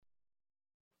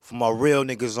For my real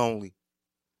niggas only.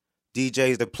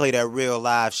 DJs that play that real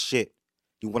live shit.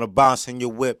 You wanna bounce in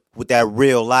your whip with that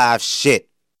real live shit.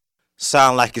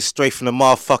 Sound like it's straight from the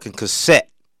motherfucking cassette.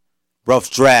 Rough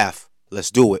draft.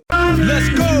 Let's do it. Let's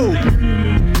go! Let's do it.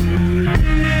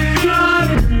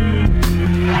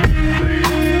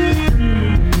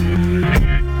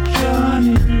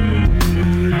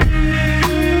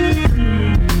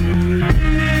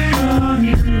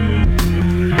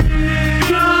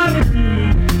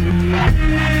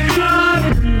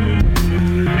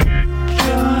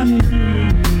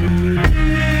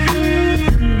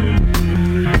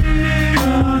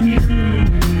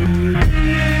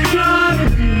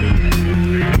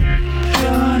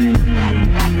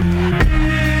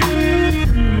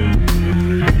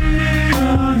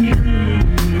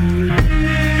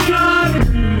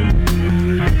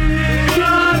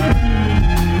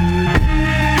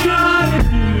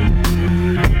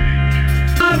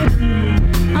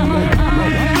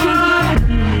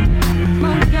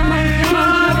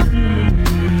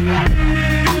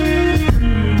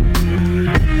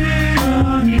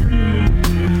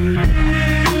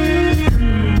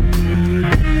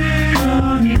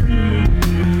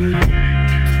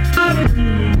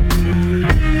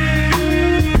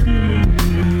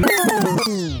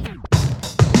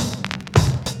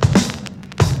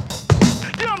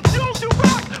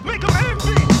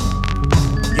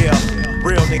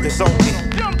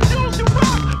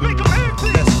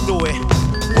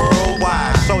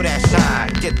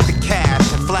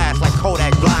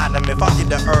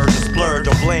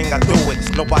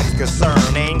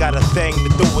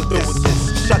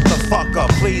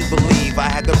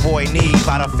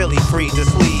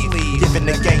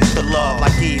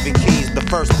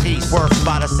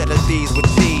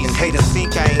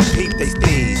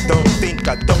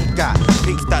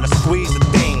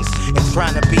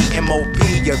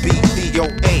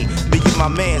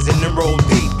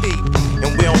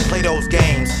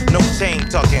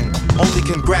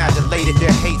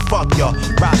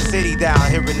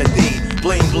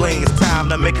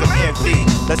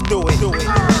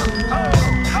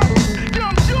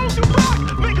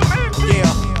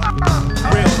 Yeah,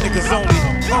 real niggas only.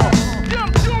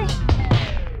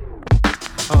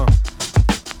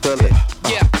 Feel it.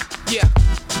 Yeah.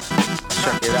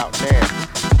 Check it out, man.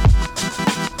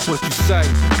 What you say?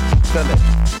 Feel it.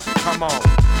 Come on.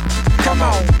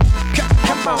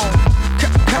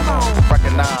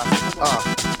 Recognize.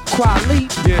 Quali.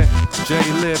 Yeah.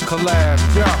 J-Lib collab.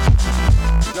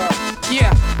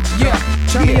 Yeah.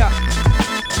 Turn me up.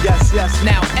 Yes.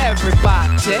 Now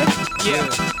everybody, yeah.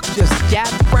 Just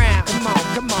gather round.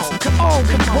 Come on.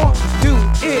 Do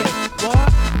it. What?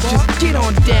 Just get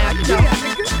on down. You know.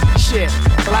 Shit,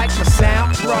 like my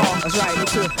sound raw. That's right, me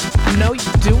too. I know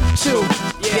you do too.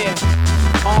 Yeah.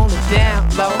 On the down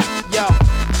low, yo.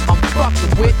 I'm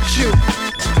fucking with you.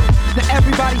 Now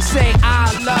everybody say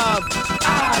I love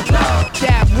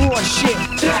that raw shit.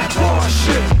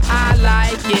 I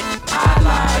like it. I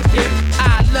love it.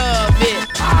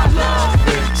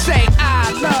 Say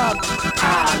I love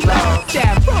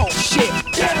that raw shit.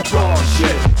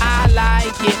 I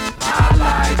like it.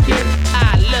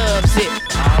 I loves it.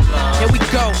 Here we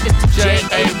go, Mr.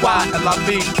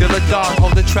 J-A-Y-L-I-B, Dilla Dog,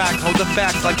 hold the track, hold the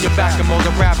facts like your back, and all the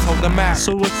raps, hold the map.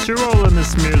 So what's your role in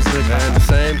this music? Man, the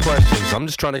same questions. I'm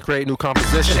just trying to create new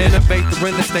compositions. To innovate, to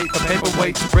render state for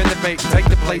paperweight, to renovate, take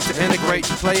the plate to integrate,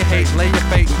 to play your hate, lay your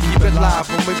fate, keep it live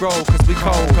when we roll, cause we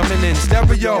cold. Coming in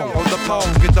stereo, hold the pole,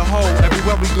 get the hole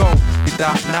everywhere we go. Get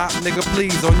that knock, nigga,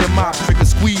 please, on your mop, trigger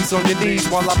squeeze on your knees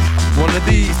while I one of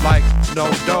these, like no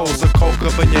dose, or coke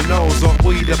up in your nose, or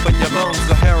weed up in your lungs,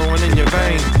 or heroin in your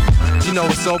veins. You know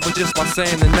it's over just by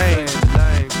saying the name.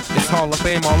 It's Hall of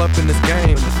Fame all up in this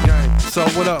game. So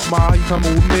what up, Ma? You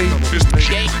coming with me?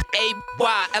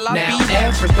 J-A-Y-L-I-B. Now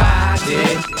everybody,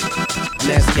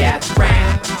 let's get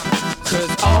round. Cause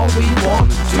all we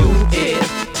wanna do is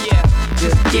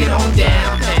just get on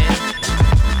down, man.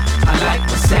 I like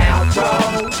my sound, bro.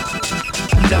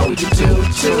 I know you do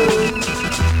too.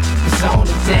 It's on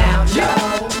the down, yo.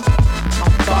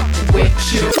 I'm fucking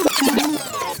with you.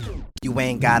 You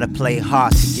ain't gotta play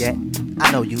hard to get.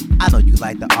 I know you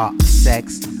like the art of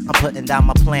sex. I'm putting down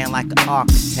my plan like an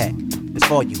architect. It's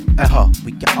for you and her,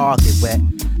 we can argue with.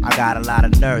 I got a lot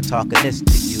of nerve talking this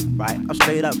to you, right? I'm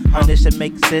straight up, this should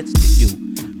make sense to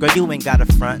you. Girl, you ain't got a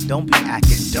front, don't be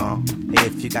acting dumb. Hey,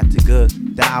 if you got the good,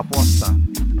 then I want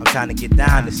some. I'm trying to get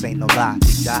down, this ain't no lie,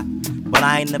 but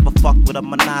I ain't never fucked with a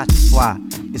menage a trois.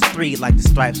 It's 3 like the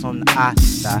stripes on the eye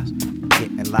size.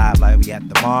 Getting live like we at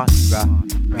the Mardi Gras.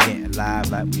 We getting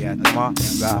live like we at the Mardi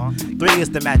Gras. 3 is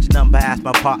the magic number, ask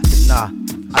my partner, nah.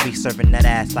 I be serving that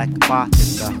ass like a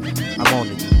bartender. I'm on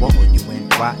it, you want what you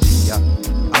ain't watching, ya.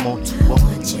 I'm on it, you want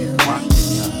what you ain't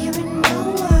watching, ya.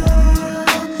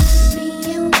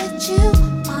 Being with you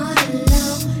all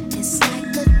alone, it's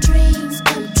like a dream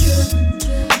come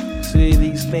true. See,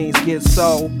 these things get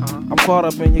so. I'm caught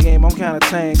up in your game, I'm kinda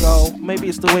tango. Maybe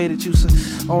it's the way that you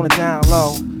on it down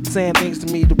low. Saying things to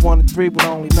me that 1 to 3 would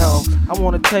only know. I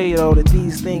wanna tell you though that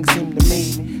these things seem to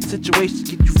me situations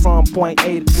get you from point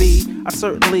A to B. I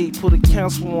certainly put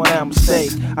accounts for one that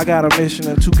mistake. I got a mission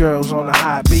and 2 girls on the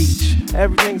high beach.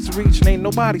 Everything's to reach and ain't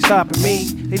nobody stopping me.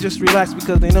 They just relax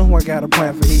because they know I got a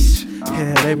plan for each.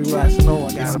 Yeah, they relax and know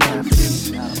I got a plan for each.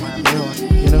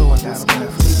 You know I got a plan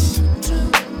for each.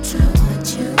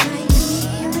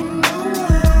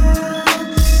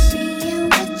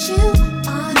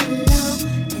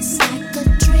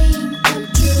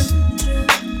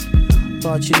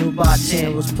 Thought you knew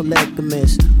bartend was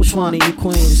polygamous. Which one of you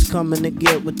queens coming to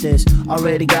get with this?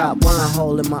 Already got one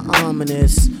hole in my arm in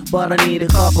this, but I need a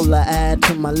couple to add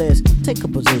to my list. Take a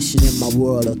position in my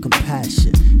world of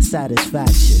compassion,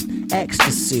 satisfaction,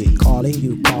 ecstasy. Calling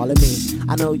you, calling me.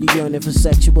 I know you're yearning for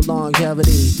sexual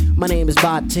longevity. My name is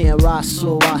Bartend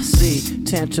Rasul Wasi.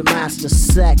 Tantra master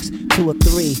sex 2 or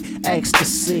 3.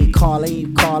 Ecstasy. Calling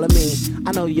you, calling me.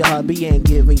 I know your hubby ain't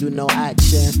giving you no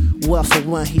action. Well, for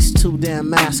one, he's too damn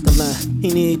masculine. He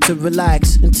need to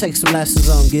relax and take some lessons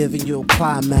on giving you a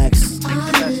climax.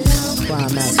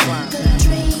 Climax.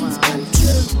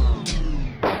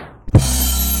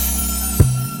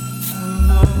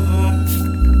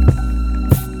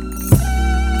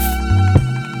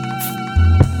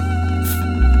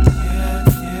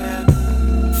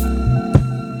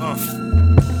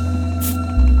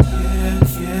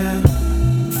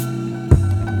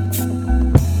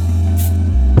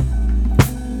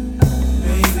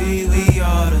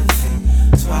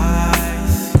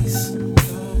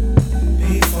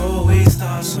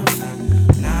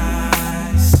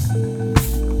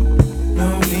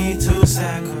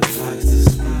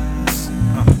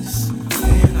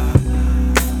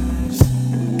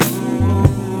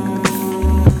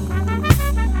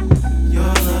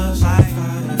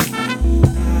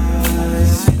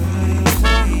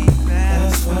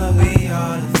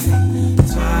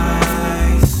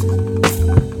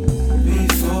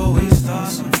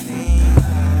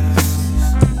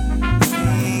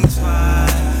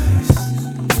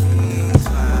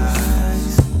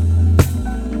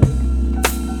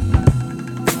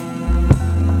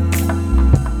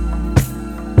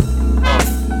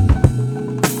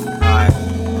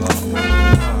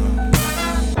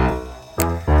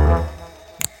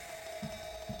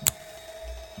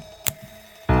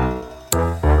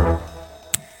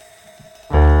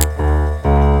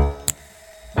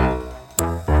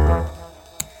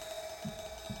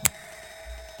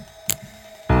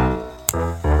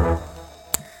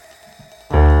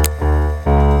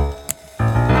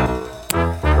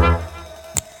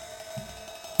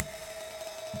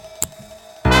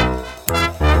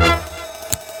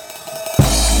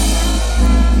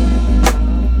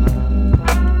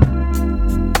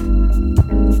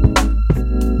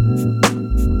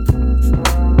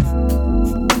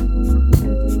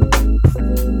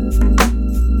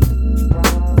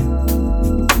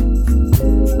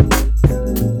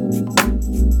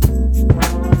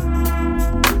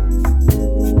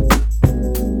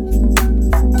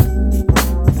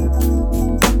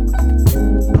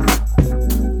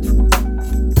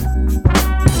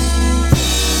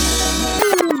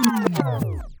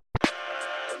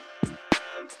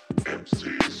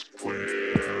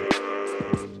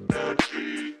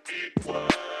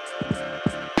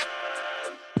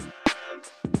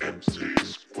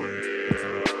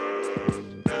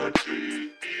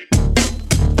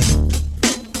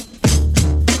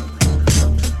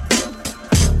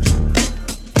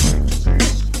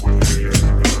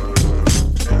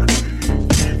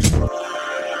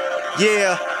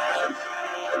 Yeah.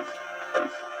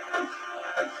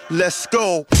 Let's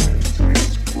go.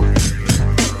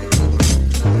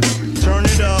 Turn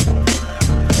it up.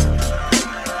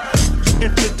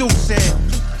 Introducing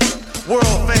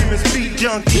world famous beat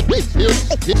junkie. Here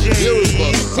is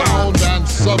the sound and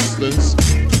substance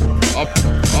of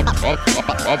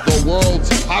the world's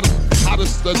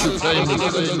hottest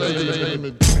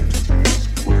entertainment.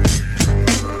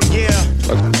 Yeah.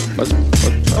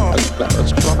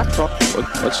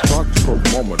 Let's talk for a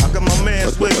moment. I got my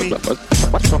mans with me.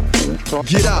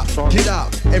 Get up,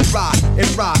 and rock,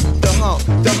 the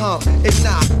hump, and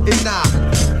knock.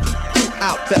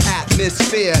 Out the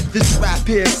atmosphere. This rap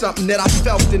here is something that I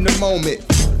felt in the moment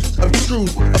of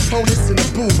truth. Opponents in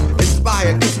the booth,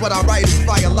 inspired, cause what I write is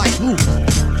fire like roof.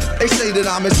 They say that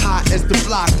I'm as hot as the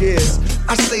block is.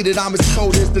 I say that I'm as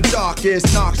cold as the dark is.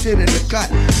 Knock shit in the cut,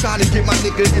 trying to get my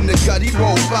nigga in the gut. He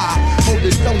roll by, hold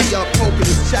his Tony up, poking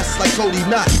his chest like Cody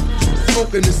Nutt.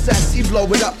 Smoking the cess, he blow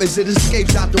it up as it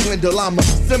escapes out the window. I'm a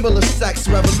symbol of sex,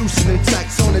 revolution in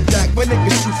text on the deck. When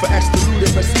niggas shoot for extra loot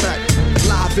and respect.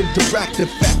 Live and direct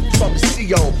effect from the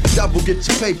CO. Double get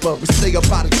your paper, but stay up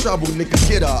out of trouble, nigga,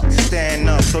 get up. Stand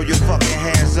up, throw your fucking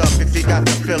hands up if you got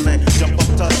the feeling. Jump up,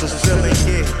 touch the ceiling,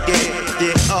 get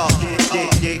up,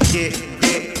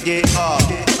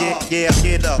 get up,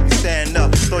 get up, stand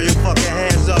up, throw your fucking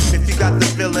hands up if you got the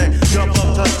feeling. Jump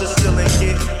up, touch the ceiling,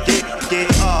 get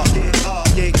up, get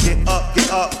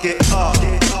up,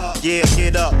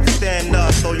 get up, stand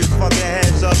up, throw your fucking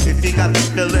hands up if you got the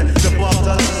feeling. Jump up,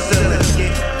 touch the ceiling,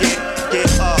 get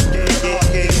up,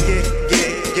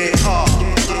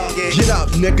 get up,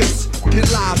 niggas.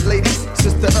 Get live, ladies.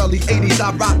 Since the early 80s,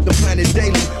 I rock the planet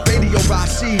daily. Radio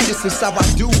Rashid, this is how I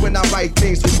do when I write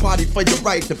things. We party for your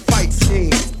right to fight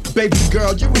schemes. Baby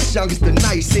girl, you as young as the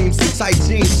night seems. In tight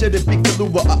jeans, should it be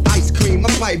Kahlua or ice cream? My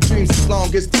pipe dreams as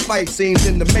long as the fight scenes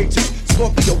in the Matrix.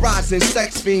 Scorpio rising,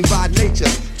 sex fiend by nature.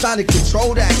 Trying to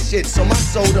control that shit so my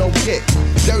soul don't get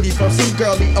dirty from some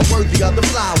girlie unworthy of the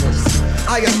flowers.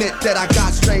 I admit that I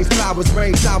got strange powers,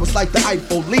 brain towers like the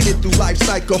Eiffel. Leading through life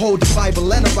cycle, hold the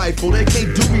Bible and a rifle. They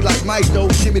can't do me like Mike though.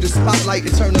 Give me the spotlight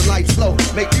and turn the lights low.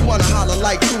 Make me wanna holler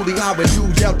like Cooley, how a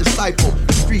dude dealt disciple.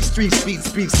 Street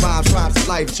speaks my rhymes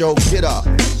life, Joe. Get up.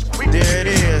 There it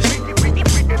is.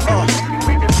 It's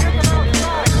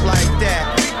like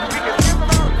that.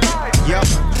 Yup.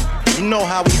 You know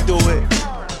how we do it.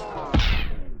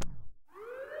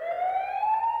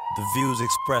 The views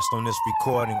expressed on this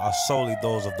recording are solely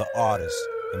those of the artist,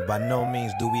 and by no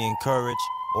means do we encourage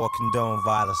or condone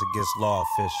violence against law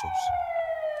officials.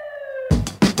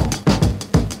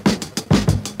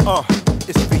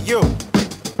 It's for you.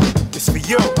 It's for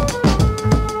you.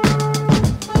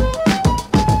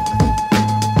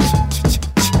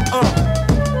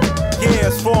 Yeah,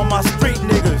 it's for my street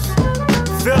niggas.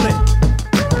 Feel it.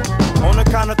 On the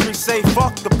count of three, say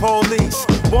fuck the police.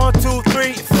 1, 2,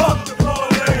 3, fuck the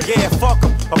police. Yeah, fuck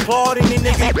them. Applauding these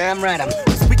niggas. Damn right,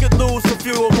 we could lose a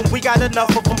few of them. We got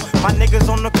enough of them. My niggas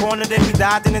on the corner, they be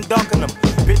dodging and ducking them.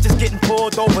 Bitches getting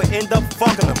pulled over, end up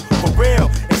fucking them. For real.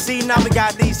 And see, now we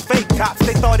got these fake cops.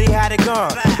 They thought he had a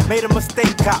gun. Made a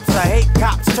mistake, cops. I hate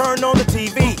cops. Turn on the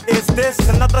TV. Is this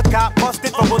another cop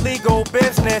busted for illegal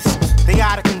business? They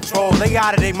out of control. They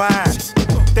out of their minds.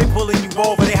 They pulling you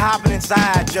over. They hopping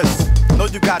inside. Just know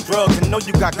you got drugs and know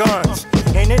you got guns.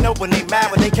 And they know when they mad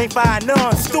when they can't find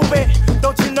none. Stupid.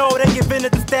 Don't you know they give in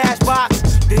at the stash box?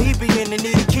 Did he be in and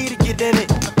need a key to get in it?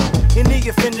 Any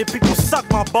offended people suck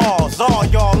my balls. All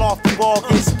y'all off the wall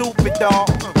get stupid, dawg.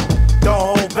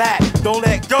 Don't hold back, don't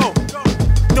let go.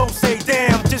 Don't say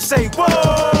damn, just say whoa.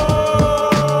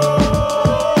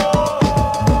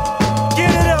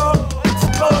 Get it up,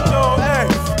 Mojo, hey,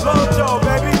 Mojo,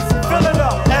 baby, fill it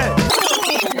up, hey.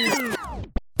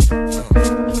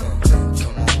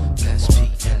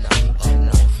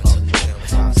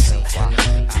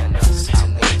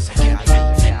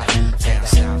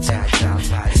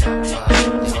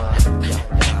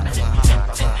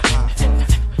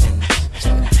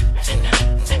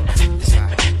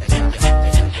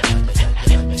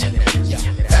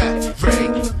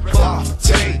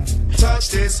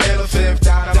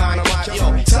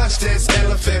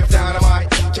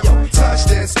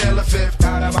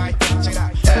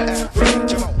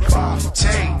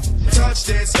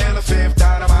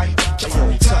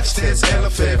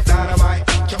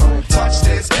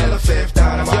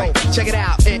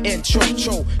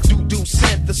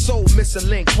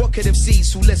 Link. What could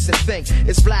MCs who listen think?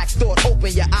 It's Black Thought,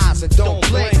 open your eyes and don't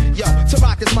blink. Yo, to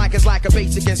rock this mic is like a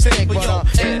basic instinct.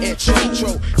 But intro,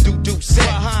 do set.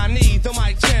 Behind me, the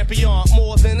mic champion,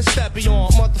 more than a stepion.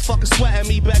 Motherfucker sweating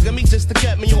me, begging me just to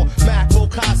get me on. Macro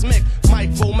cosmic,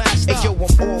 micro master. Hey yo, I'm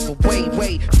all the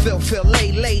way, Phil,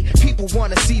 lay. People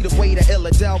wanna see the way the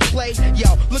Illadel play.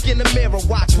 Yo, look in the mirror,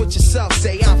 watch what yourself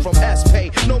say. I'm from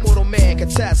S-Pay, no mortal man can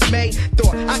test me.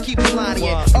 Thought I keep the line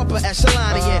in, upper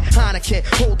echelon in. Heineken,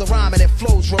 hold the rhyming and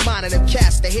flows, reminding them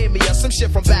cats to hear me or some shit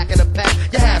from back in the past.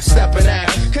 You half stepping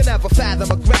ass, could never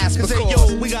fathom a grasp. Cause hey,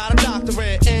 yo, we got a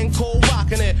doctorate in cold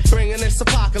rocking it, bringing this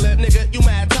apocalypse, nigga. You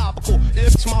mad topical?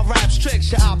 It's my rap's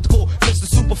tricks, you're optical, Mr.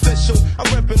 Superficial.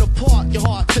 I'm ripping apart your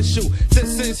heart tissue.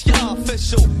 This is your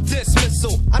official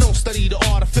dismissal. I don't study the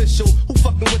artificial. Who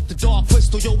fucking with the dark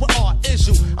crystal? Yo, what art is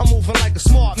you? I'm moving like a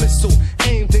smart missile,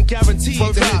 aimed and guaranteed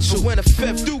to hit you. When a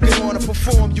fifth do get on to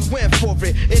perform, you win for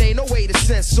it. It ain't no way to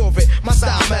censor it. My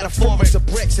style metaphoric to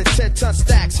bricks and 10-ton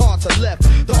stacks, hard to lift.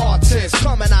 The artist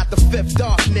coming out the fifth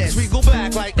darkness. We go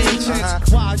back like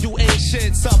ancients, while you ain't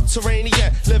shit.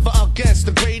 Subterranean, living against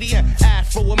the gradient.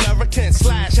 Afro-American /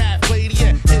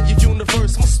 half-Palladian. In your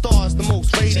universe, my star's the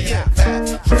most radiant.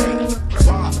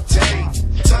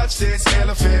 Touch this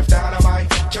elephant dynamite.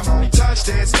 Come on, touch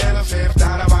this elephant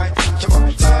dynamite. Come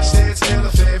on, touch this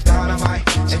elephant dynamite.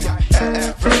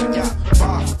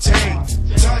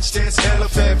 Touch this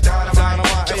elephant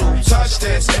dynamite. Touch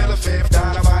this elephant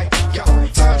dynamite.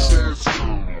 Touch this.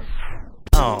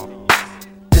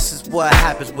 This is what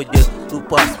happens when you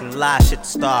loop up some live shit to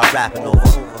start rapping over.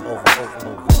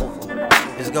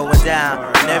 It's going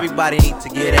down, and everybody needs to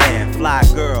get in. Fly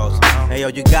girls, hey yo,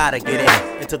 you gotta get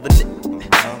in into the.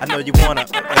 I know you wanna.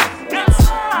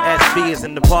 SB is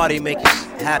in the party, making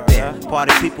shit happen.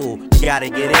 Party people, you gotta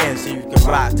get in so you can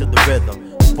rock to the rhythm.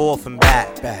 Forth and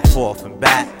back, forth and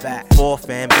back, forth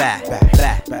and back,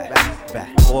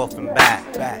 forth and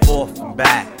back, forth and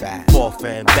back, forth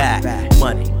and back.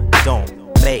 Money don't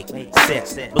make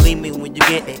sense. Believe me, when you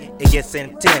get it, it gets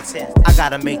intense. I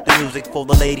gotta make the music for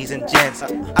the ladies and gents.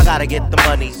 I gotta get the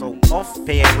money, so off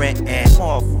paying rent and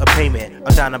off a payment.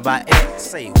 I'm trying to buy it,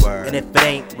 say word. And if it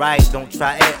ain't right, don't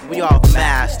try it. We all the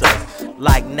masters,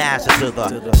 like NASA to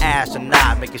the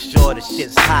astronaut, making sure the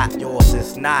shit's hot. Yours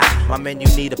is not. My man, you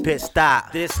need a pit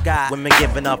stop. This guy, women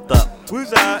giving up the. Who's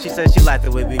that? She said she liked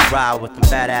the way we ride with the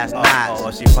badass knots.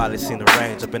 Or she probably seen the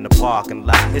range up in the parking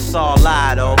lot. It's all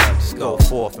lie though. Just go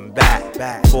forth and back,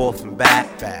 forth and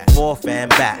back, forth and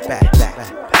back, forth and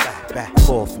back,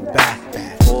 forth and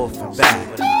back, forth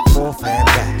and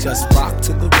back. Just rock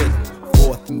to the rhythm.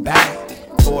 Forth and back,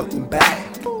 forth and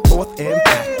back, forth and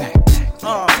back,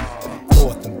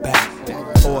 forth and back,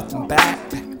 forth and back,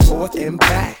 forth and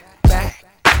back,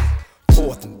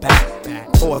 forth and back,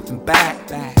 forth and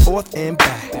back, forth and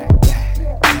back.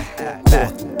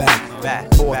 Forth and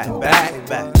back, forth and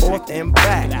back, forth and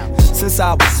back. Since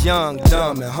I was young,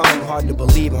 dumb, and hung, hard to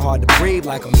believe and hard to breathe,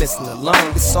 like I'm missing a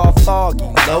lung. It's all foggy,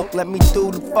 low, let me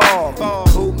through the fog.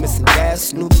 Cool, missing gas,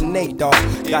 Snoop and Nate, dog.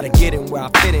 Gotta get in where I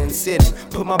fit in, sitting,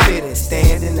 put my bid in,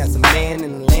 standing as a man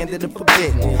in the land of the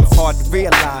forbidden. Hard to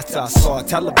realize till I saw it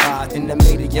televised, and that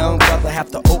made a young brother have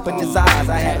to open his eyes.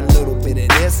 I had a little bit of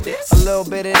this, a little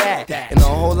bit of that, and a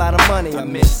whole lot of money I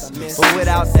miss. But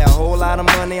without that whole lot of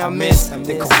money I miss,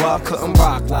 the corrupt couldn't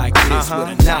rock like this,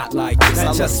 with a knot like this.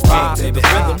 I just rock to the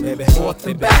rhythm, baby. Forth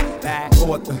and back,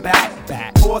 forth and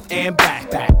back, forth and back,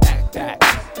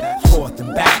 forth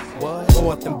and back,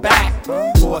 forth and back,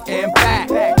 forth and back,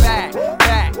 forth and back,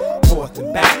 forth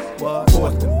and back,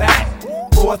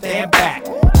 forth and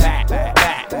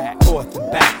back, forth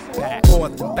and back,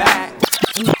 forth and back.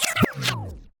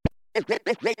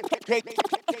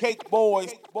 Cake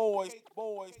boys.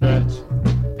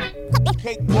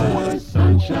 Cake boys,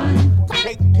 sunshine.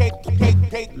 Cake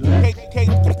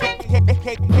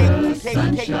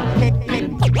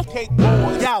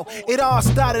boys. Yo, it all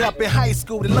started up in high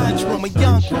school, the lunchroom, a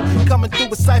young crew coming through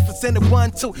with ciphers in the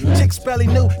 1-2. Chicks barely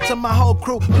new to my whole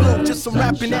crew. Blue, just some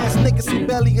rapping ass niggas who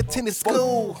barely attended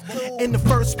school. In the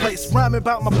first place, rhyming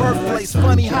about my birthplace.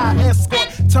 Funny how escort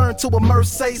turned to a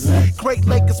Mercedes. Great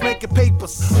Lakers making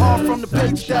papers, all from the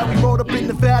pages that we wrote up in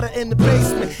Nevada in the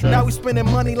basement. Now we spending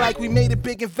money like we made it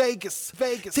big in Vegas.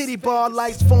 Titty bar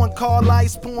lights, foreign car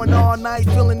lights, pouring all night,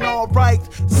 feeling alright.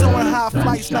 Soaring high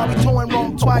flights, now we touring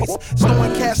Rome twice.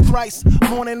 Storing cash thrice,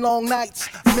 morning long nights.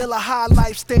 Miller High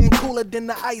Life, staying cooler than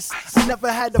the ice. I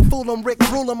never had to fool him, Rick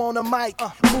rule him on the mic.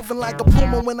 Moving like a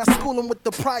puma when I school him with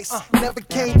the price. Never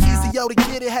came easy, yo, to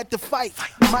get it, had to fight.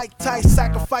 Mike Tice,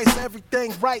 sacrifice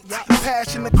everything right.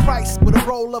 Passion of Christ with a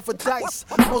roll of a dice.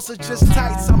 Most are just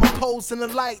tights, I'm opposed in the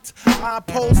light. I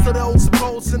oppose to those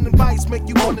opposed in the vice, make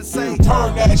you wanna say,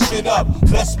 turn that shit up,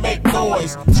 let's make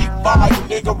noise. Cheap value,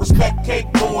 nigga, respect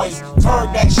cake boys.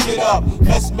 Turn that shit up,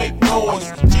 let's make noise.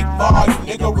 Cheap value,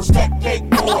 nigga, respect cake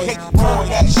boys. Turn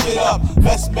that shit up,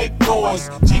 let's make noise.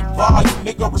 Cheap value,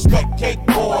 nigga, respect cake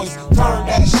boys. Turn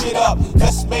that shit up,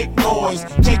 let's make noise.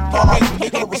 Cheap value,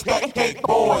 nigga, respect cake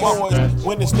boys.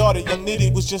 When it started, Young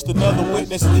Nitty was just another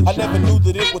witness. I never knew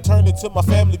that it would turn into my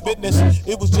family business.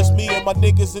 It was just me and my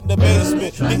niggas in the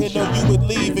basement. Didn't know you would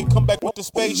leave and come back with the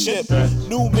spaceship.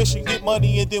 New mission, get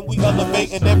money, and then we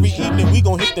elevate. And every evening we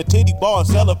gon' hit the titty bar and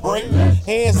celebrate.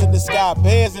 Hands in the sky,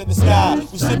 bands in the sky.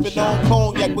 We sippin' on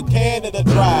cognac with Canada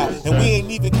Dry. And we ain't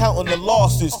even counting the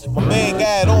losses. My man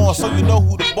got on, so you know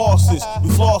who the boss is. We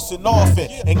flossin' often,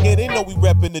 and yeah, they know we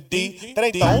reppin' the D. That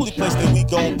ain't the only place that we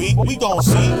gon' be. We gon'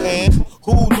 see, and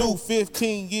who knew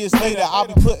 15 years later, I'll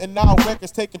be putting out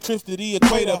records, taking trips to the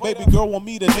equator. Baby girl want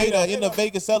me to date her in the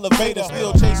Vegas elevator.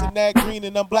 Still chasing that green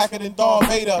and I'm blacker than Darth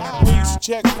Vader. We used to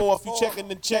check for, if you checking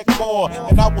then check more.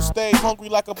 And I will stay hungry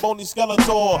like a bony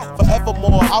Skeletor.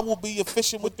 Forevermore, I will be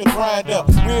efficient with the grinder.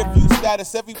 Rear view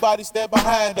status, everybody stand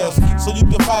behind us, so you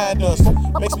can find us.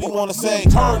 Makes me wanna say,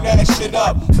 turn that shit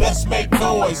up, let's make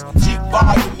noise. Cheap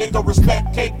volume, nigga,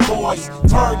 respect cake boys.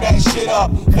 Turn that shit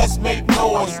up, let's make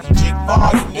noise. Cheap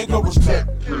volume, nigga, respect.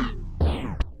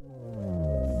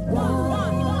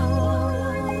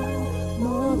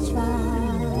 More try.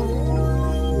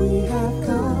 We have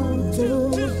come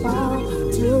too far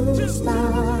to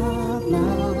stop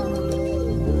now.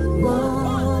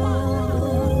 One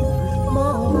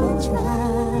more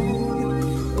try.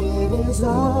 It is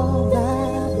all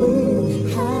that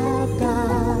we have got.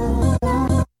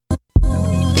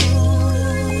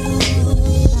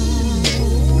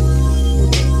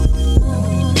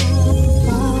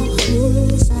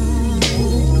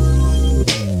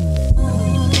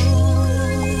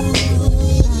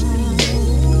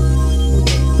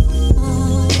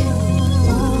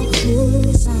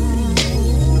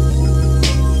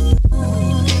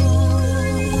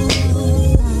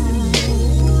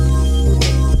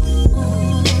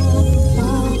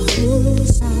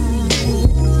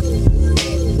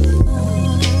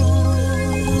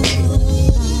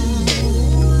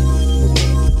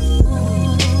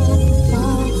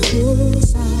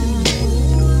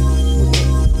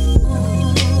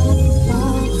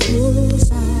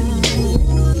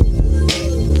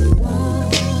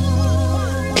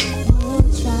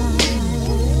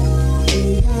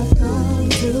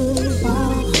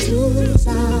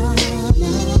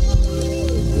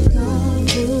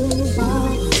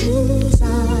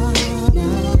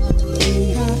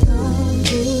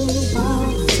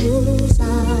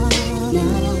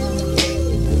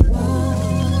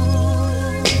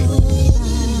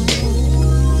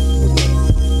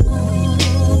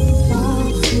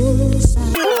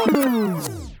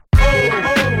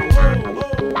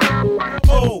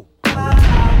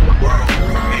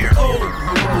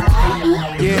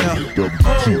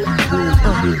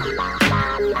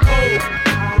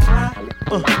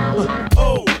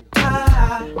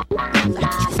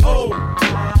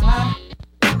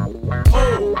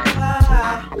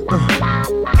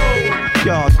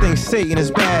 Y'all think Satan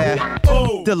is bad,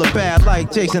 still a bad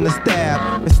like Jason the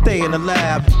Stab, and stay in the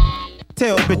lab.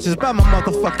 Tell bitches about my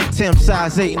motherfucking Tim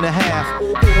size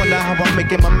 8.5. They wonder how I'm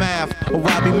making my math, or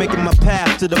why I be making my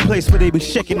path to the place where they be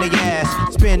shaking their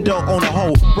ass. Spin dope on a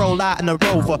hoe, roll out in a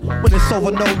Rover. When it's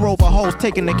over, no Rover hoes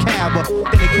taking the cab.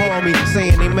 Then they call me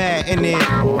saying they mad, and then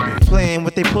playing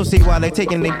with their pussy while they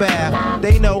taking their bath.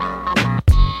 They know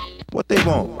what they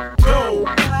want. Yo,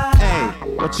 hey,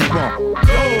 what you want?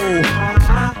 Yo,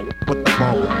 what they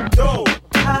want? Yo,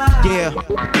 yeah,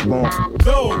 what they want?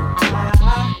 Yo,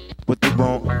 what they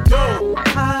want? Yo,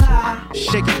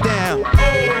 shake it down.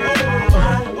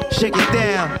 Shake it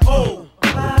down.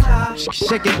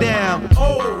 Shake it down.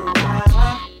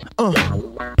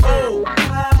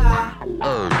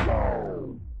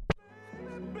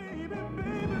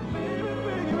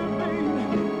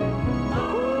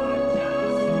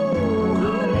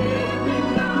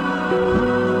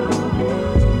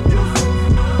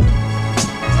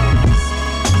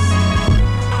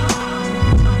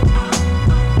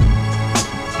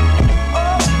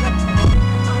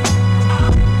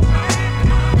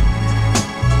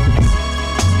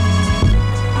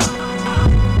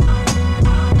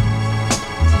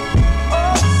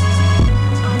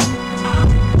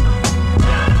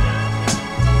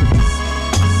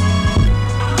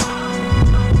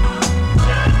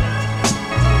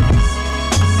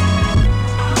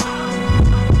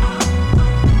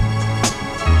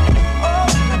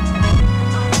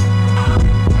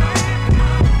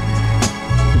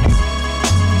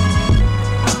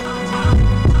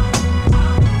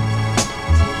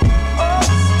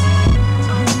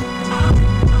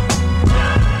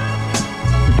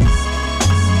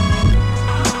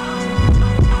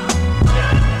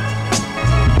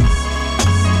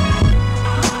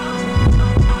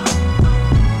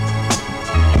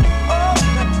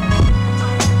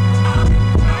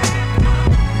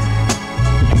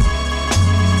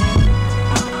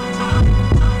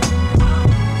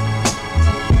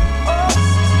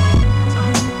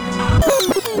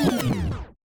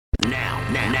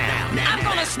 I'm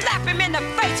gonna slap him in the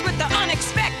face with the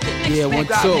unexpected. Yeah, 1,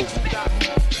 2.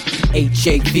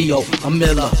 H-A-V-O, I'm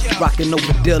Miller, rockin'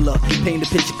 over Dilla, paint the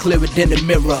picture clearer than the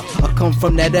mirror. I come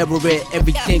from that era where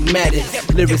everything matters.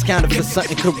 Lyrics counted for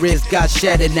something, careers got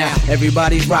shattered now.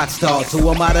 Everybody's rock stars, who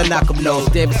am I to knock 'em low?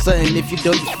 There was something if you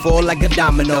don't, you fall like a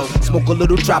domino. Smoke a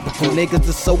little tropical, niggas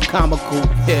are so comical.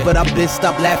 But I've been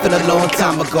stopped laughing a long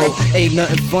time ago. Ain't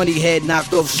nothing funny, head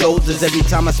knocked off shoulders. Every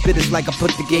time I spit, it's like I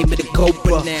put the game in the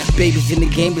Cobra. Babies in the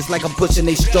game, it's like I'm pushing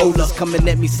they strollers. Coming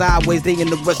at me sideways, they in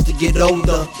the rush to get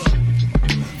older.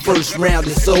 First round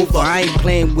is over, I ain't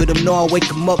playing with them, no, I wake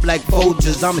them up like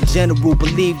Folgers. I'm a general,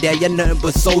 believe that, you're nothing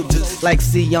but soldiers. Like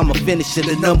C, I'm a finisher,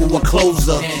 the #1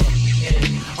 closer.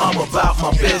 I'm about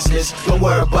my business, don't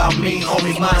worry about me,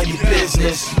 homie, mind your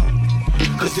business.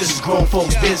 Cause this is grown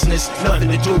folks' business, nothing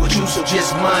to do with you, so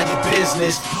just mind your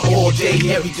business. All day,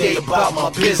 every day about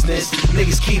my business.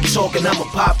 Niggas keep talking, I'ma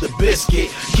pop the biscuit.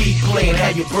 Keep playing,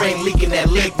 have your brain leaking that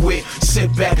liquid.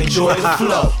 Sit back, enjoy the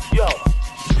flow.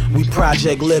 We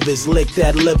project livers, lick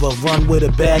that liver, run with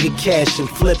a bag of cash and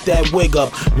flip that wig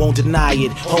up. Won't deny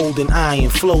it, holding iron,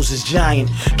 flows is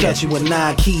giant. Catch you with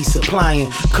 9 keys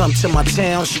supplying. Come to my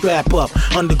town, strap up.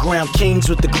 Underground kings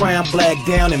with the crown, black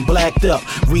down and blacked up.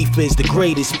 Reef is the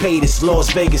greatest, paid is Las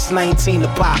Vegas, 19 to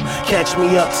pop. Catch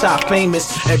me up top,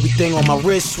 famous. Everything on my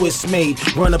wrist, Swiss made.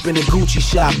 Run up in the Gucci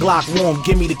shop, Glock warm,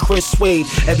 give me the Chris Suede.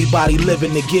 Everybody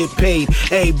living to get paid.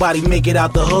 Everybody make it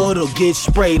out the hood or get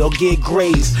sprayed or get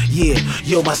grazed. Yeah,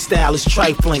 yo, my style is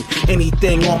trifling.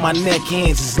 Anything on my neck,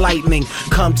 hands is lightning.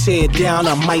 Come tear down,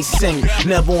 I might sing.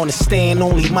 Never on the stand,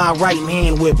 only my right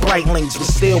hand with bright links. But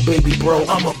still, baby bro,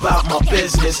 I'm about my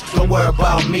business. Don't worry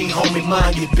about me, homie,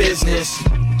 mind your business.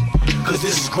 Cause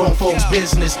this is grown folks'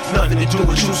 business, nothing to do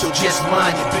with you, so just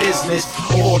mind your business.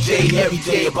 All day, every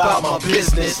day about my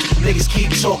business. Niggas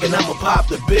keep talking, I'ma pop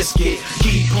the biscuit.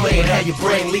 Keep playing, have your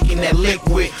brain leaking that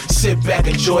liquid. Sit back,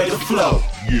 enjoy the flow.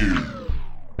 Yeah.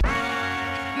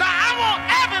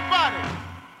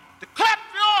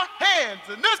 Hands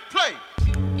in this place.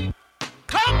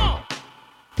 Come on.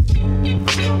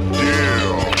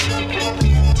 Yeah.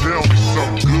 Tell me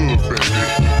something good,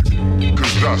 baby.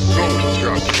 Cause our souls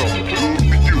got something good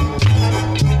for you.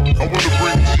 I wanna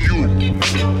bring to you.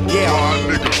 Yeah. My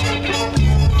nigga.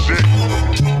 Jay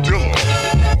Dilla.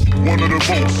 One of the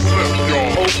most slept,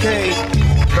 y'all. Okay.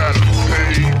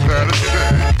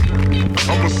 Pat-a-tay.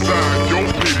 I'ma sign your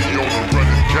video on the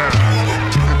running guy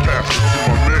and pass it to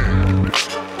my man.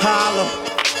 Holla,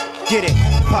 get it,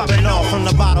 popping off from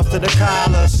the bottles to the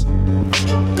collars.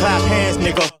 Clap hands,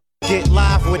 nigga. Get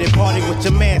live with it, party with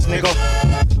your mans, nigga.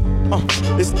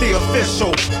 It's the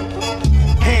official.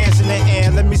 Hands in the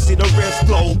air, let me see the wrist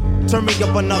glow. Turn me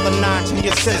up another notch in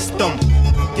your system.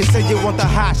 You say you want the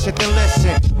hot shit, then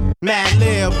listen. Mad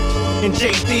Lib and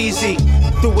J-Deezy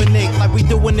doing it like we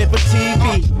doing it for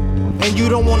TV. And you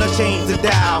don't wanna change the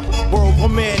dial. World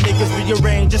premiere niggas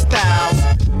rearrange your styles.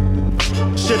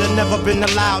 Should've never been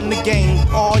allowed in the game.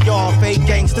 All y'all fake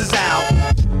gangsters out.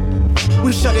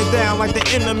 We shut it down like the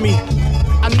enemy.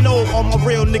 I know all my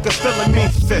real niggas feeling me.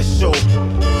 Official.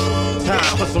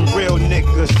 Time for some real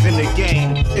niggas in the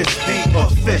game. It's the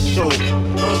official.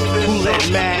 Who let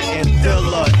Matt and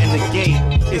Dilla in the gate?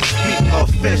 It's the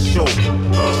official.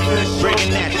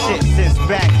 Bringing that shit since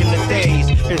back in the days.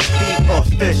 It's the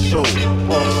official.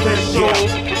 Official.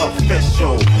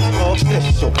 Official.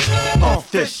 Official.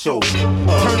 Official.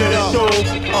 Turn it up.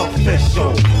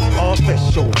 Official.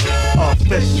 Official.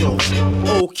 Official.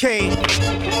 Okay.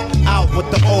 Out with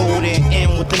the old and in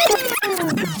with the.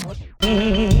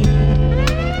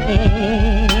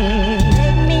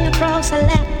 Take me across her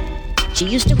lap. She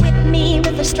used to whip me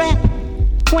with a strap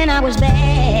when I was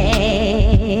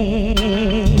bad.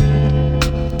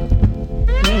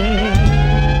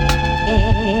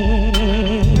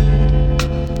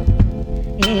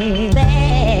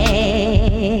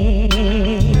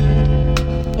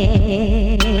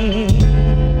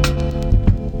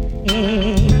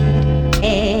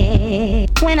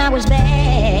 When I was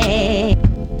bad,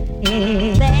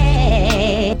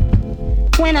 bad.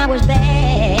 When I was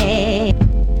bad,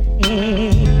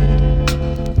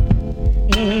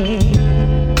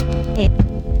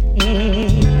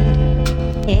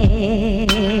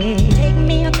 take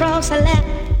me across her lap.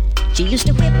 She used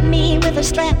to whip me with a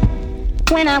strap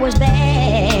when I was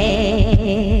bad.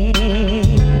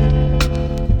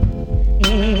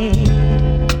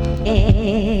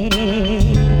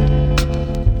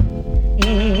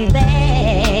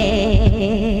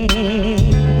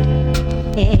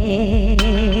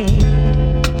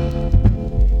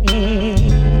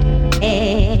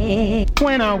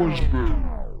 When I was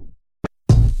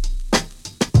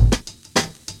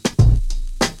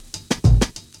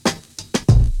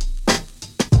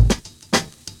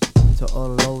To all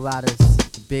the low riders,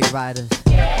 the big riders.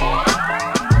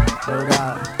 Hold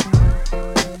up.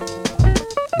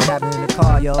 What happened in the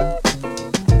car, yo?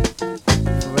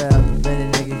 For real,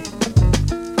 minute niggas.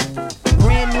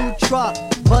 Brand new truck,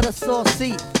 butter sauce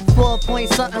seat. 4-point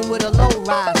something with a low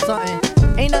ride something.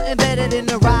 Ain't nothing better than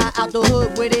to ride out the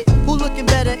hood with it. Who looking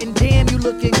better and damn you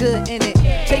looking good in it.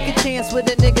 Take a chance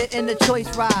with a nigga in the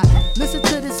choice ride. Listen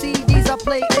to the CDs I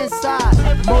play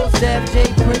inside. Mos Def,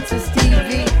 J Prince and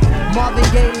Stevie, Marvin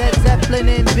Gaye, Led Zeppelin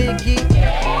and Biggie.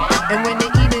 And when the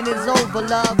evening is over,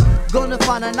 love, gonna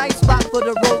find a nice spot for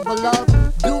the rover, love.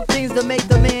 Do things to make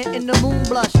the man in the moon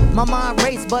blush. My mind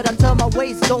race, but I tell my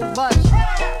waist don't rush.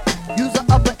 Use an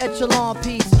upper echelon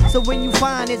piece, so when you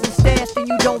find it's a stash, then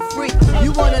you don't freak.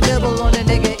 You wanna nibble on a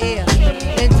nigga ear,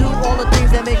 and do all the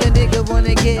things that make a nigga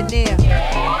wanna get near.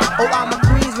 Oh, I'm a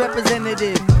Queens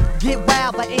representative. Get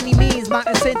wild by any means, my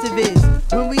incentive is.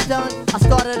 When we done, I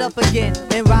start it up again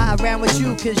and ride around with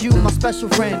you, cause you my special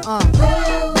friend.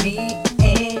 Me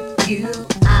and you,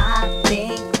 I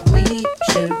think we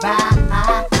should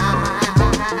ride.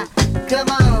 Come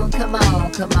on, come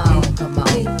on, come on, come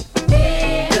on.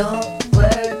 Don't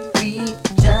worry,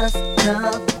 just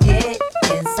come get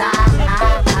inside.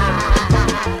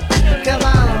 Come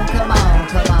on, come on,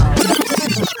 come on.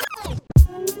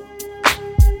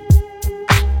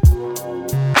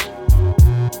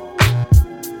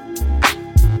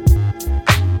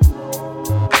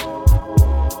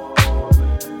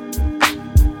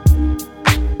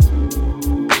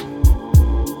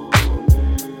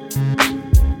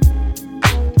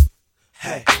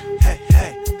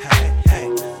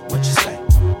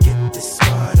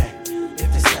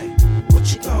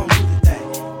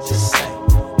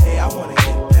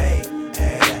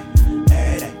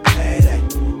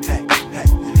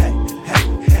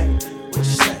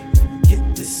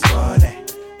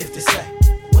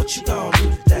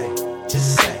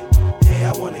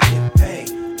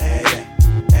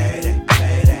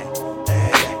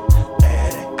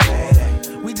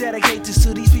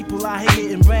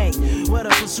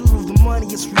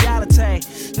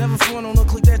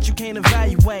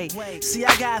 See,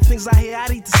 I got things out here I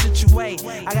need to situate.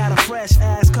 I got a fresh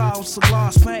ass car with some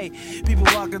gloss paint. People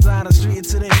walking down the street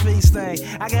until their feet stain.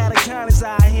 I got accountants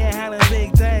out here handling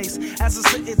big things. As I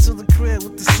sit into the crib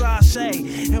with the sachet,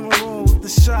 in my room with the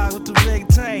shot with the big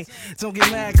tank. Don't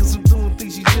get mad cause I'm doing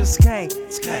things you just can't.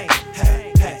 Hey,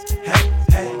 hey, hey, hey,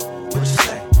 hey, what you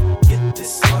say? Get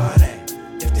this money.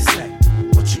 If they say,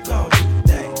 what you gon' do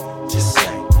today? Just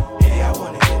say, hey, I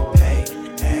wanna get paid.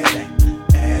 Hey, hey,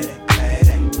 hey,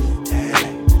 hey,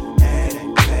 hey,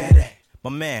 hey, hey. My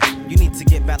man, you need to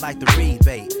get back like the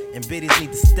rebate. And biddies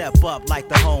need to step up like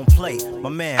the home plate. My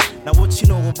man, now what you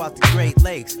know about the Great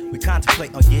Lakes? We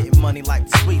contemplate on getting money like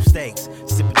the sweepstakes.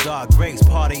 Sipping dark grapes,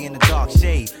 party in the dark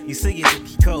shade. You see it,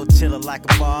 Nicky Cole chillin' like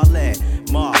a ballet.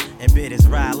 Mar and biddies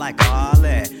ride like a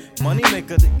Harley. Money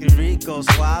maker, the Rico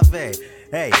Suave.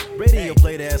 Hey, radio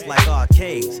play the ass like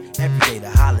arcades. Every day the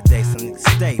holidays, some niggas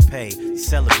stay paid.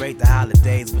 Celebrate the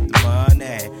holidays with the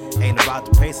money. Ain't about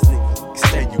the pace, niggas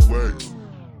stay your way.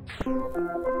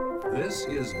 This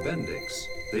is Bendix,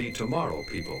 the Tomorrow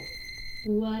People.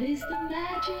 What is the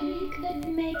magic that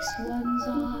makes one's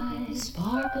eyes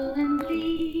sparkle and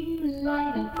gleam,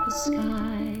 light up the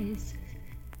skies?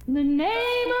 The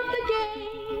name of the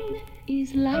game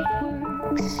is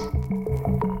Lightworks.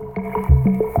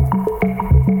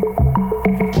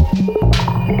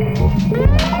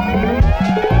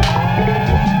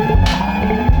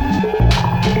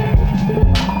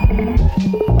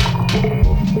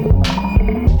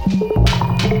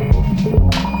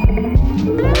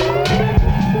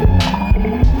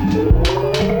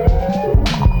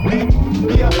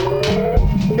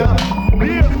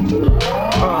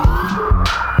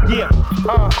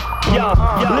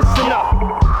 Listen up.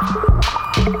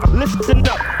 Listen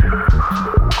up.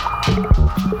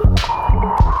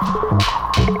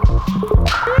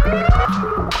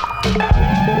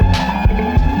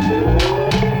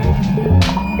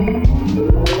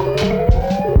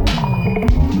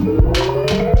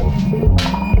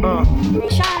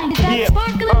 Shine that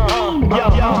sparkling beam.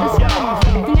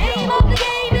 The name of the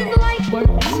game is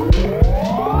Lightworks.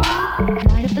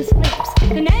 Light up the slips.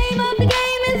 The name of the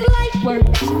game is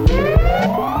Lightworks.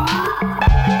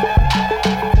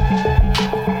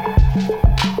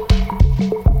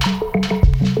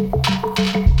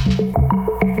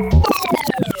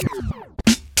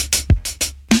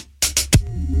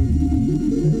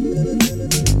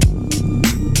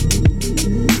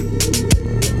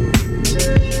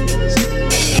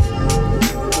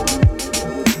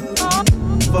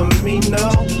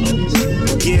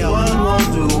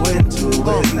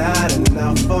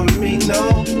 enough for me,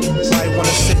 no. So you wanna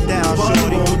sit down,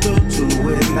 shorty? One won't do two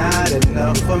is not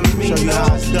enough for me, Show you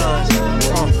how it's done.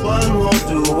 One won't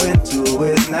do and two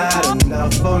is not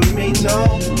enough for me,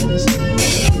 no.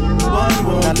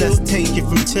 Now let's take it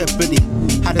from Tiffany.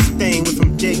 How this thing went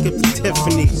from Jacob to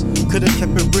Tiffany's. Could've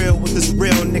kept it real with this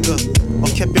real nigga, or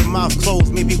kept your mouth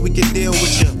closed, maybe we could deal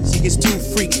with you. She gets two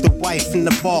freaks, the wife and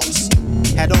the boss.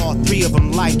 Had all three of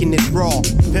them liking it raw.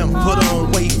 Pimp put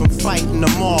on weight from fighting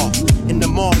them all. In the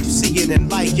mall you see it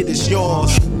and like it, it's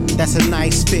yours. That's a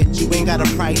nice fit, you ain't gotta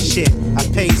price shit. I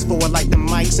pays for it like the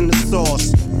mics and the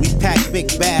sauce. We pack big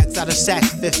bags out of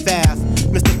Saks Fifth Ave.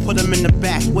 Mister put them in the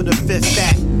back with a fifth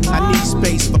act. I need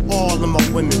space for all of my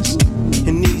women's.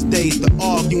 In these days the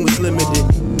arguing's limited.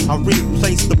 I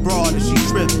replace the broad if she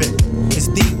trippin'. It's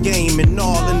the game and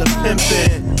all in the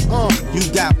pimpin'. You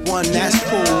got one, that's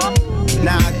cool.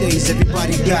 Nowadays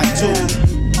everybody got two.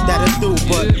 That'll do,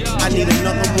 but I need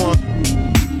another one.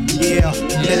 Yeah,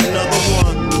 then another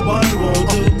one. One won't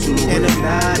do two and it's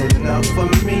not enough for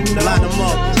me, no. Line them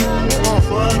up.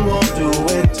 One won't do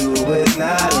and two is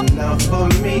not enough for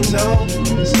me, no.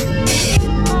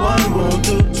 One won't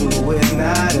do two is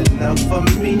not enough for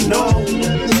me, no.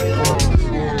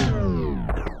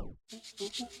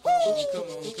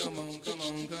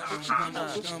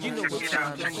 You know what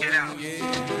time, check it out.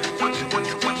 1 2 1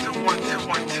 2 1 2 1 2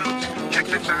 1 2. Check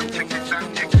this out, check this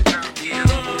out, check this out. Yeah.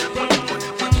 1 2 1 2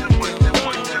 1 2 1 2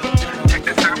 1 2. Check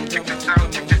this out, check this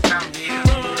out, check this out. Yeah.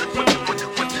 1 2 1 2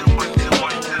 1 2 1 2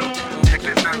 1 2. Check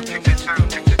this out, check this out,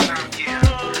 check this out. Yeah.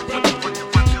 1 2 1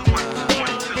 2 1 2 1 2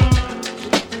 1 2.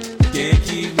 Can't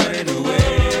keep running away.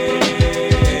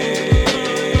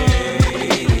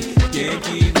 Can't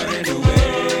keep running away.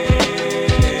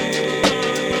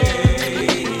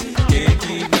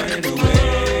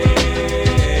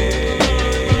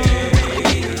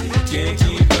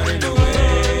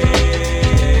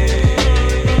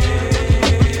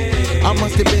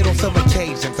 Some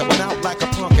occasions I went out like a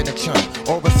punk in a chunk,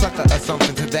 or a sucker or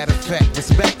something to that effect.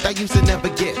 Respect I used to never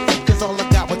get, cause all I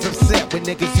got was upset when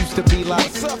niggas used to be like,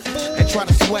 and try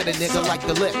to sweat a nigga like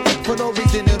the lip. For no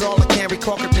reason at all I can't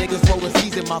recall niggas rolling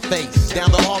C's in my face. Down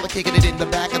the hall kicking it in the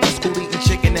back of the school eating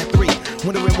chicken at 3.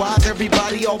 Wondering why's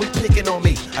everybody always picking on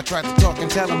me. I tried to talk and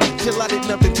tell them, chill, I did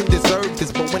nothing to deserve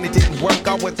this. But when it didn't work,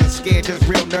 I wasn't scared, just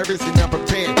real nervous and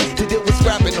unprepared to deal with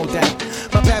scrapping, no doubt.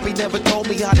 My pappy never told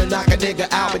me how to knock a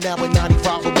nigga out. But now in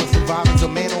 95 I was surviving as a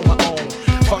man on my own.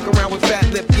 Fuck around with fat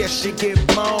lip, yes, shit get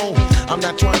blown. I'm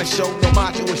not trying to show no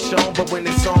module is shown, but when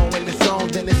it's on, then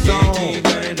it's on. Can't keep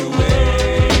running away.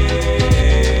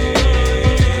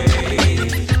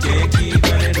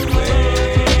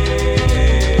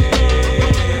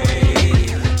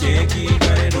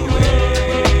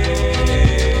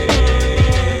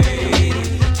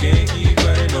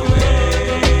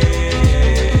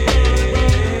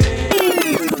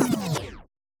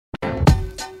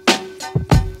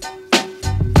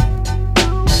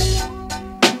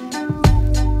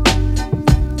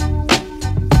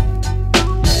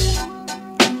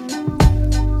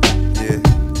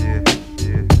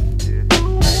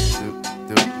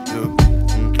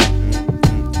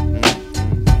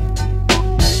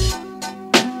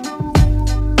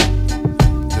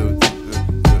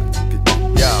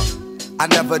 I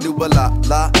never knew a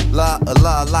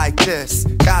la like this.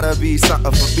 Gotta be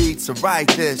something for me to write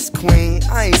this. Queen,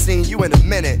 I ain't seen you in a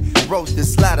minute. Wrote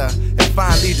this letter and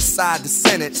finally decided to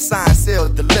send it. Signed,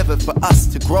 sealed, delivered for us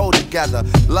to grow together.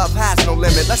 Love has no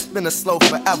limit, let's spin it slow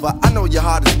forever. I know your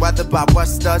heart is weathered by what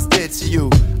Studs did to you.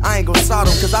 I ain't gon' salt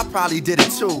them cause I probably did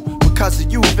it too. Because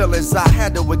of you feelings I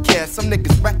handle with care. Some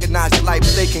niggas recognize your light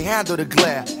but they can handle the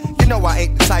glare. You know I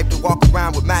ain't the type to walk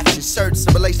around with matching shirts.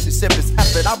 A relationship is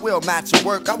effort, I will match your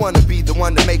work. I wanna be the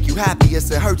one to make you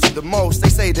happiest and hurt you the most. They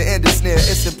say the end is near,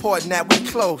 it's important that we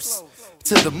close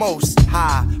to the most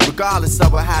high. Regardless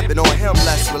of what happened on him,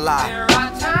 let's rely. There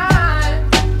are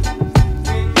times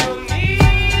when you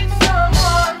need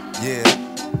someone. Yeah.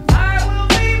 I will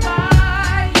be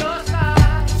by your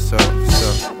side. So.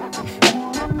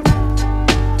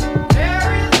 There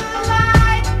is a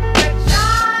light that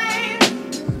shines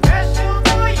special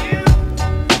for you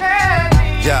and me.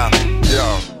 Yeah.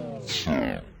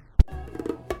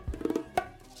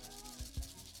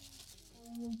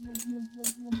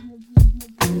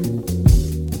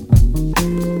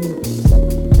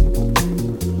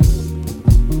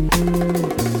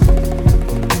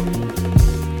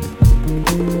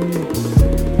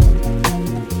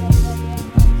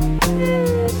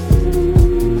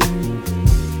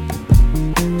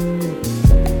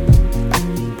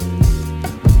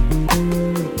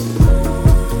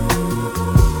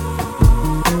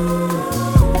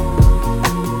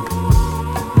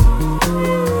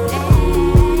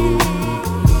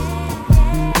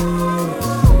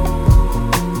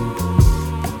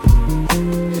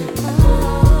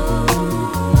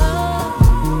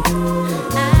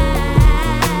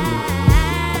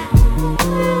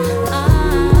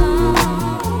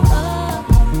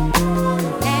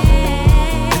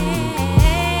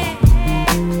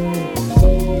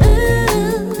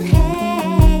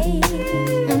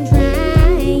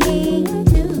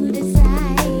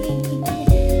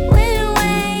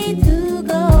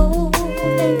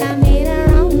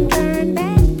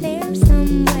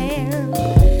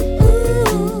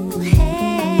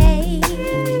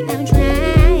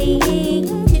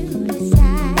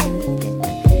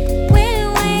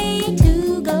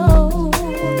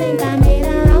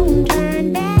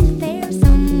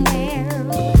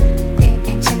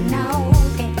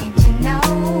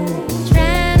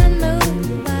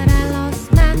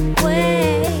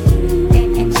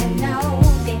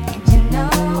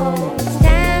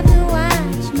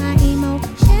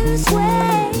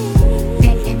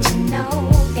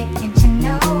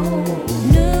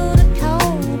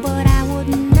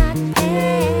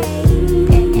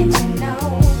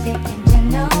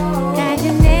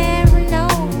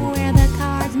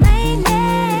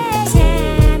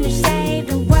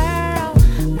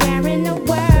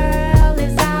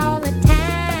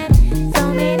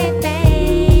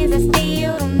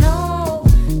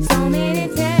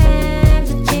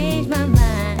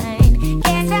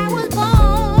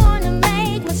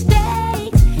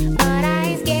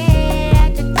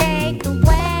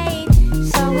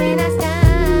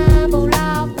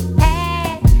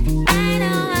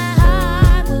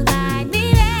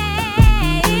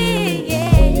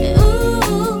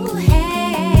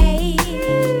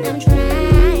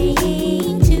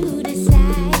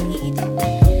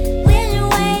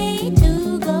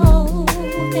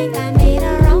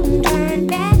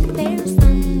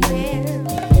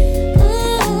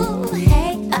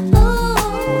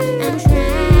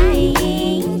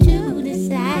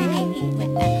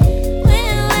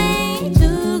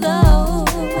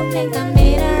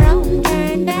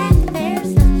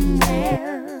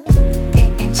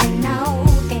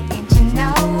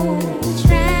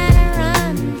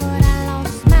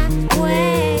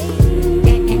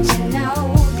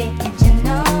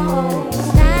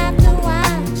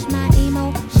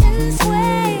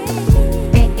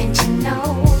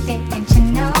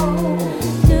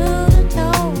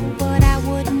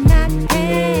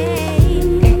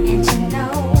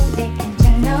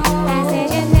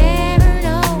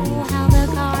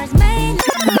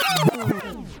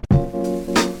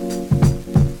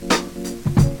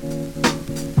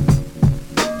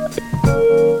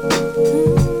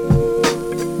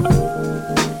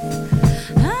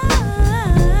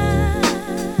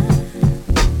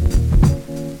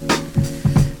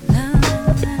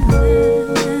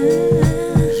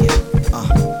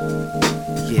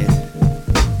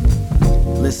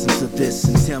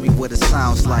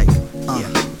 sounds like.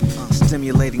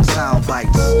 Stimulating sound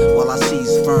bites while I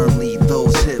seize firmly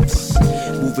those hips,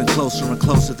 moving closer and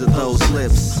closer to those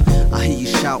lips. I hear you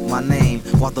shout my name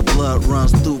while the blood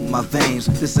runs through my veins.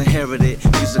 This inherited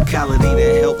musicality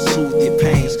that helps soothe your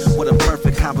pains. What a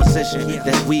perfect composition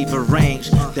that we've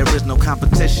arranged. There is no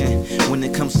competition when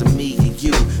it comes to me and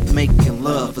you making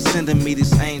love. For sending me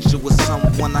this angel with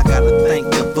someone I gotta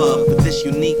thank above. But this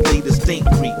uniquely distinct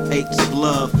creates of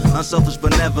love, unselfish,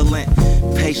 benevolent,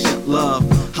 patient love.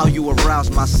 How you arouse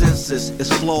my senses is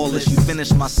flawless. You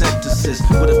finish my sentences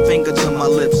with a finger to my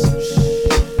lips.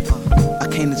 I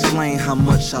can't explain how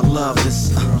much I love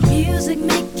this. Music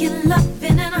make you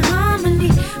loving and a harmony.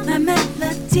 My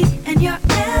melody and your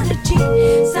energy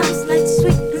sounds like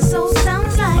sweet and soul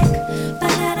sounds like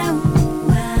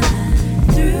ba-da-da-ooh-ah.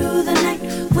 Through the night,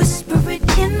 whisper it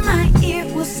in my ear.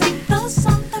 We'll sing the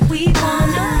song that we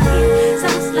wanna hear.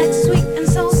 Sounds like sweet and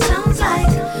soul sounds like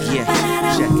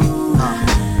ba-da-da-ooh-ah.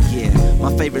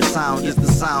 My favorite sound is the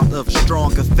sound of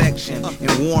strong affection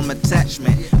and warm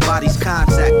attachment. Bodies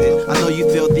contacted. I know you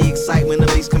feel the excitement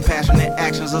of these compassionate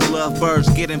actions as lovebirds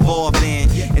get involved in.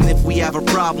 And if we have a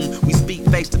problem, we speak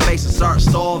face to face and start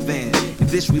solving. In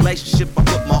this relationship, I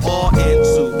put my all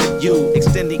into you,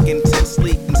 extending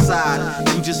intensely inside.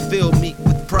 You just fill me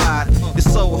with pride.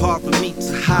 It's so hard for me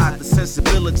to hide the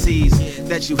sensibilities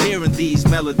that you hear in these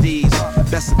melodies.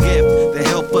 That's a gift that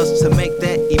help us to make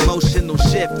that emotional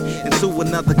shift into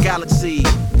another galaxy.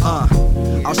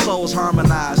 Our souls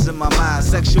harmonize in my mind.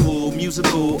 Sexual,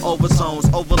 musical overtones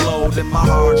overload in my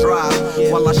hard drive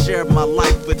while I share my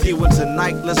life with you. And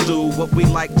tonight, let's do what we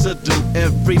like to do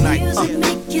every night. Music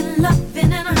make you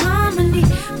loving and a harmony.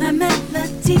 My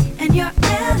melody and your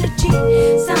energy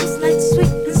sounds like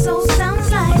sweet and soul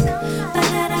sounds like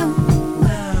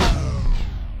ba-da-da-ooh-ah.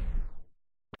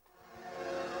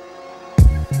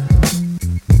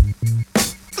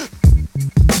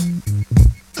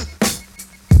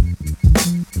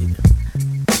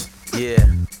 Yeah.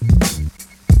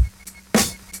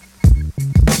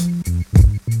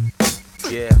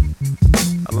 Yeah.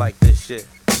 I like this shit.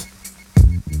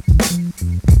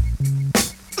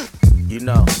 You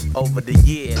know, over the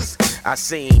years, I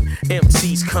seen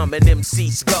MCs come and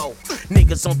MCs go.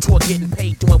 Niggas on tour getting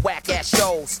paid doing whack ass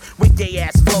shows. With gay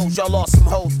ass flows, y'all lost some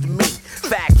hoes to me.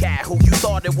 Fat cat who you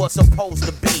thought it was supposed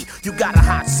to be. You got a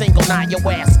hot single, now your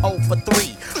ass 0 for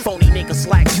 3. Phony niggas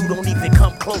like you don't even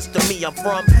come close to me. I'm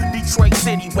from Detroit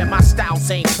City where my styles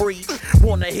ain't free.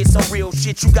 Wanna hit some real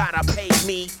shit, you gotta pay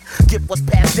me. Gift was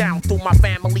passed down through my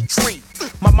family tree.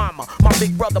 My mama, my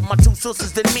big brother, my 2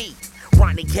 sisters and me.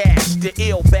 Ronnie Cash, the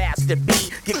ill bastard B.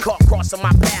 Get caught crossing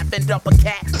my path, end up a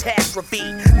catastrophe.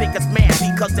 Niggas mad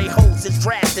because they hoes is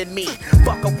drafting me.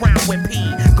 Fuck around with P,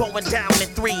 going down in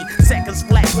 3 seconds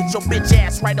flat. Put your bitch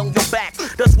ass right on your back.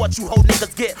 That's what you hoe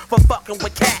niggas get for fucking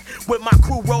with cat. With my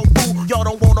crew roll through, y'all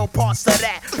don't want no parts of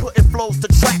that. Putting flows to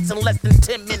tracks in less than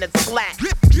 10 minutes flat.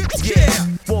 Yeah,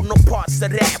 want no parts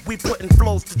of that. We putting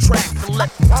flows to tracks in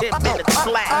less than 10 minutes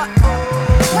flat.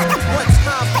 What's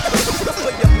time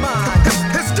for your mind?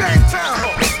 It's game time.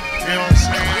 You know what I'm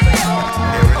saying?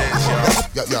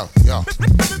 Yo.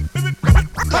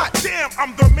 God damn,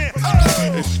 I'm the man.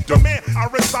 It's the man. I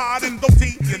reside in the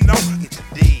D, you know. It's a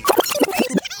D.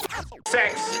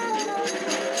 Sex.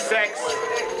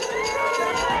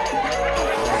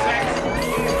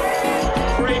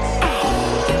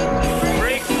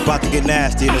 About to get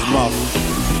nasty in this mouth.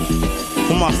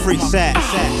 For my free sack.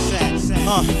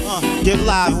 Get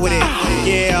live with it.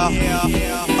 Yeah.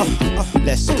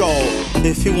 Let's go.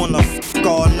 If you wanna fuck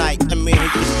all night, I mean, you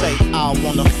can say, I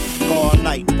wanna fuck all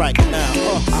night right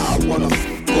now. I wanna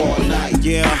fuck all night.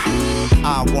 Yeah.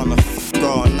 I wanna fuck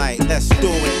all night. Let's do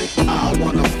it. I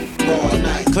wanna fuck all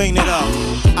night. Clean it up.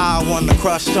 I wanna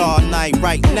crush all night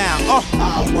right now.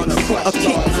 I wanna crush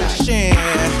all night. Crushing.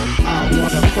 I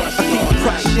wanna crush all night.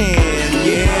 Crushing.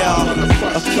 Yeah.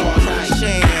 Keep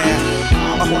crushing.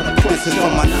 This is for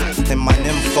my and my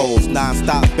nymphos.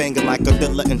 Non-stop banging like a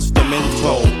Dilla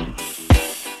instrumental.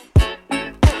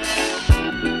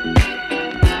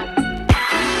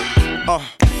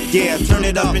 Yeah, turn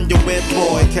it up in your whip,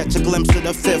 boy. Catch a glimpse of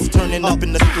the fifth, turning up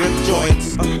in the strip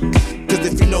joints. Cause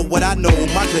if you know what I know,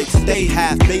 my drinks stay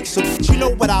half-baked. So you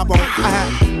know what I want,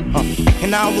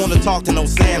 and I don't wanna talk to no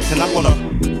Samson, I wanna.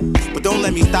 But don't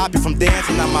let me stop you from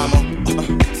dancing now, mama.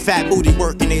 Fat booty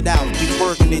working it out, you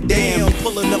working it down.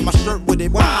 Pulling up my shirt with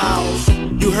it, wow.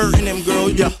 You hurting them, girl,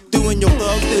 yeah. Doing your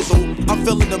thug thizzle. I'm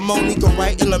feeling the Monica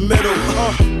right in the middle.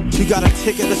 You got a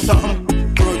ticket or something?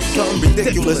 Girl, you something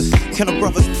ridiculous. Can a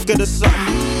brother get or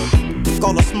something?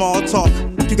 Call a small talk.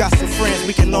 You got some friends,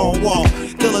 we can all walk.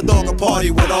 Till a dog a party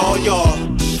with all y'all.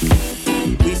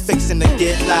 listen to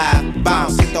Get Live.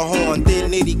 Bounce hit the horn,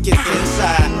 then Nitty gets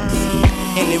inside.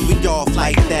 And then we off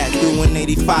like that, doing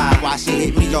 85. Why she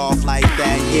hit me off like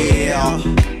that? Yeah,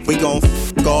 we gon'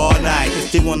 f all night.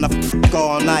 If you wanna f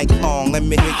all night long, let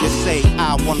me hear you say,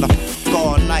 I wanna f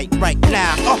all night right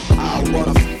now. I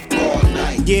wanna f all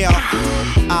night. Yeah,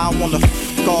 I wanna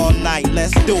f all night.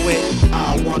 Let's do it.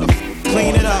 I wanna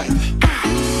clean it up.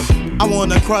 I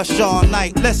wanna crush all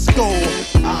night. Let's go.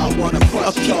 I wanna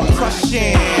crush all night.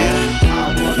 Crushing.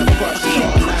 I wanna crush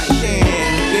all night. Yeah.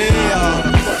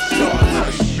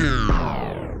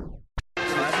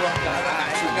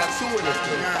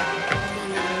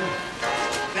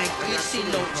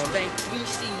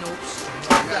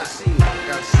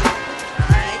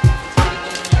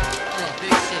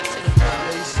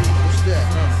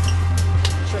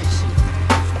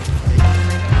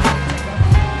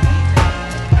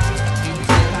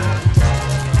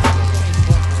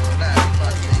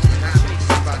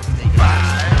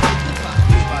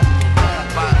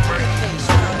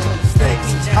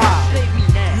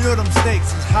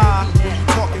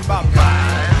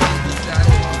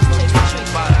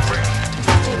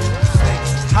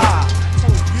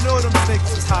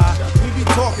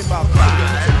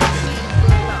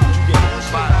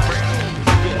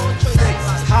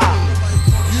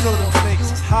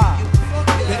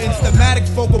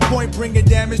 Bringing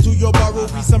damage to your burrow.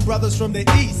 Be some brothers from the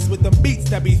east with them beats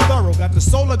that be thorough. Got the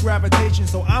solar gravitation,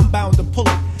 so I'm bound to pull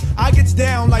it. I gets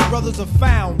down like brothers are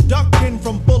found, ducking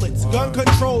from bullets. Gun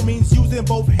control means using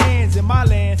both hands in my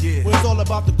land, where it's all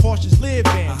about the cautious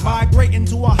living. Migrating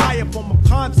to a higher form of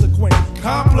consequence.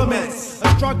 Compliments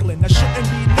are struggling, that shouldn't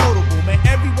be notable. Man,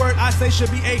 every word I say should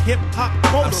be a hip-hop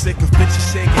quote. I'm sick of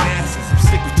bitches shaking asses. I'm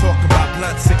sick of talking about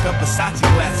blunt. Sick of Versace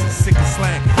glasses. Sick of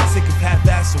slang. Sick of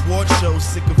half-ass award shows.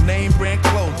 Sick of name brand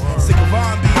clothes. Sick of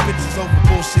R&B bitches over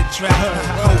bullshit trap.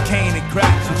 Cocaine and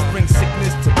crack, which brings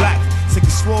sickness to black. Sick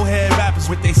of swole head rappers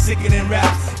with they sickening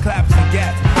raps, claps and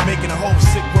gaps, making the whole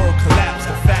sick world collapse.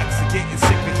 The facts are getting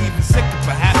sicker, even sicker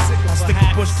perhaps. I stick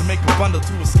a bush to make a bundle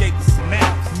to escape the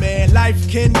synapse. Man, life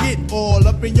can get all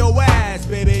up in your ass,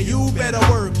 baby. You better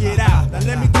work it out. Now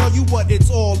let me tell you what it's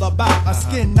all about. A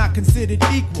skin not considered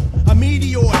equal. A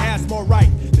meteor has more right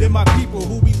than my people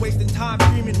who be wasting time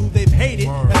screaming who they've hated.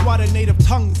 That's why the native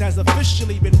tongues has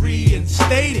officially been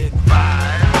reinstated.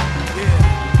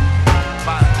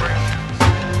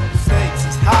 Stakes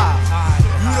is high.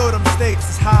 You know them stakes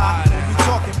is high. We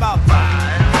talking about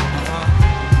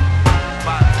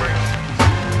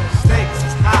stakes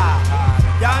is high.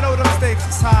 Y'all know them stakes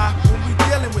is high when we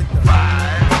dealing with them.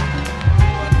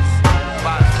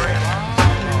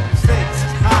 Stakes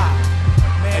is high.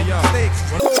 Man, y'all stakes is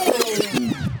high.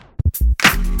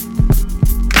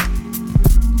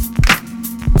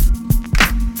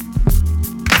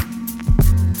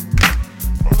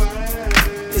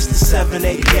 It's the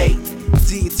 788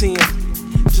 D10,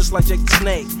 just like Jake the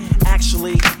Snake.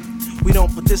 Actually, we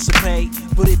don't participate,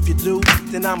 but if you do,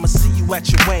 then I'ma see you at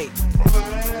your weight.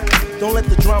 Don't let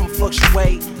the drama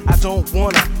fluctuate. I don't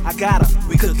wanna, I gotta.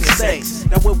 We cooking steaks.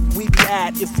 Now where would we be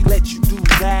at if we let you do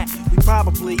that? We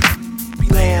probably be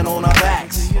laying on our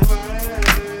backs,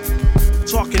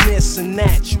 talking this and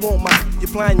that. You want my, you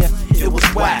plan ya? It was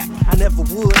whack. I never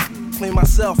would clean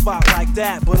myself out like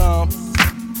that, but I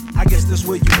guess that's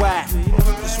where you at.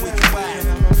 That's where you at.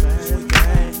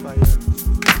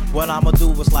 What I'ma do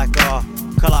is like, call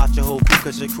out your whole crew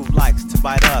cause your crew likes to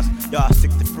bite us. Y'all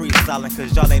stick to freestyling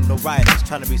cause y'all ain't no writers.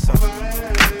 Trying to be some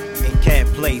and can't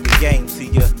play the game. See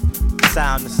ya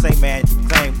sound the same, man. You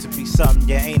claim to be something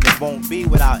you ain't, it won't be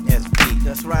without SB.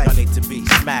 That's right. Y'all need to be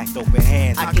smacked open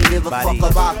hands. I can't give a fuck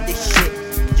about this shit.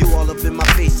 You all up in my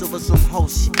face over some whole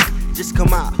shit. Just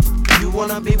come out. You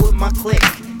wanna be with my clique?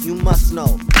 You must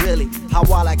know, really, how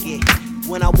wild I get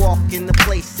when I walk in the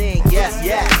place saying yes,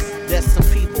 yes. There's some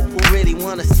people who really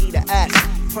wanna see the ass.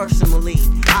 Personally,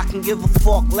 I can give a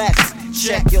fuck less.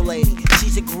 Check your lady,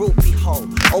 she's a groupie hoe,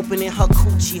 opening her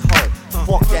coochie hole.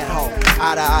 Fuck that hoe,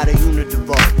 out of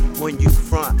Unidivo. When you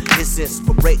front, it's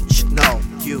inspirational.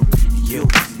 You. Yo,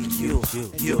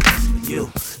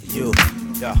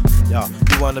 you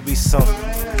wanna be something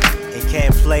and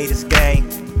can't play this game.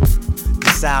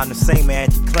 Sound the same, man.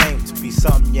 You claim to be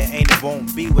something you ain't, it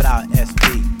won't be without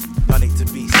SB. Y'all need to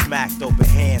be smacked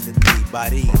open-handedly by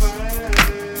these.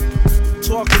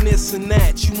 Talking this and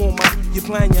that, you want my, you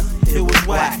plan ya? It was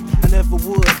whack. I never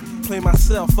would play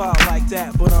myself out like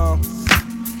that, but I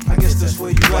guess that's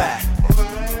where you at.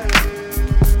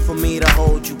 For me to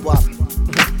hold you up,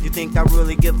 you think I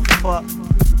really give a fuck?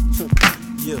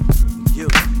 You and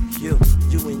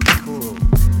your crew.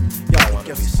 Y'all wanna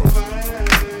be something.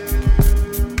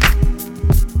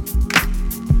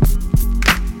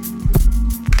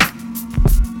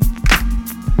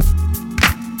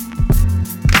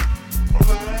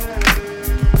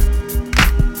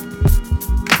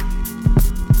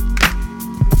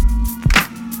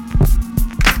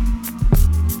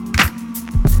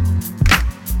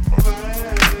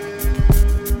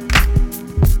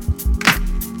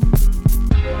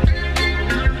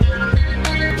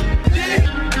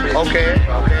 Okay.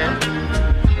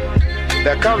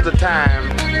 There comes a time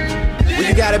when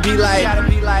you gotta be like,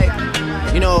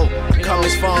 you know, come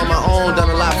this far on my own, done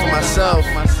a lot for myself.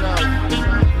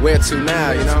 Where to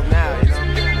now, you know?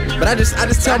 But I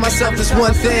just tell myself this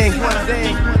one thing.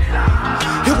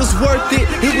 It was worth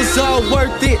it was all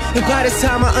worth it. And by this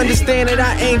time I understand that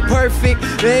I ain't perfect.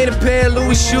 There ain't a pair of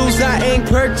Louis shoes I ain't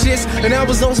purchased. And I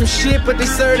was on some shit, but they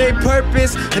serve their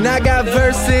purpose. And I got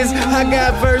verses.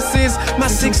 My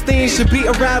 16 should be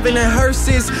arriving in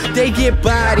hearses. They get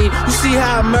bodied, you see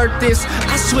how I murk this.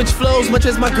 I switch flows much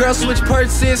as my girl switch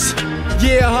purses.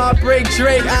 Yeah, Heartbreak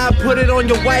Drake, I put it on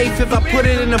your wife. If I put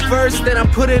it in a verse, then I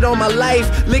put it on my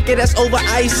life. Liquor that's over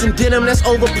ice and denim that's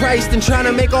overpriced. And trying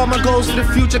to make all my goals for the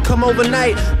future come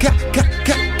overnight.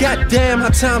 Goddamn how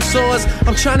time soars.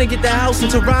 I'm trying to get the house in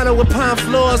Toronto with pine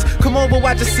floors. Come over,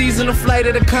 watch a seasonal flight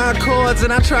of the Concords.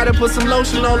 And I try to put some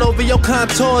lotion all over your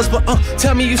contours. But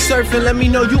tell me you surfing, let me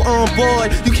know you on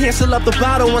board. You cancel up the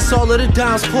bottle once all of the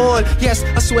dimes poured. Yes,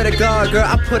 I swear to God, girl,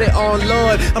 I put it on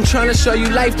Lord. I'm trying to show you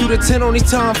life through the 10 on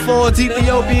these Tom Fords.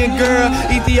 Ethiopian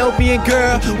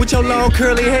girl, with your long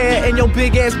curly hair and your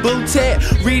big ass boot tat.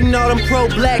 Reading all them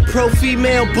pro-black,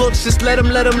 pro-female books. Just let them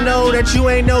know that you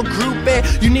ain't no groupie.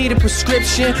 You need a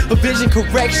prescription, a vision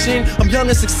correction. I'm young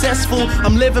and successful,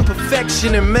 I'm living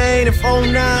perfection. And man, if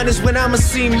 09 is when I'ma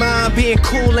see mine, being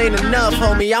cool ain't enough,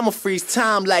 homie. I'ma freeze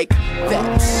time like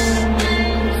that.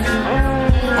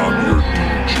 I'm your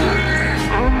DJ.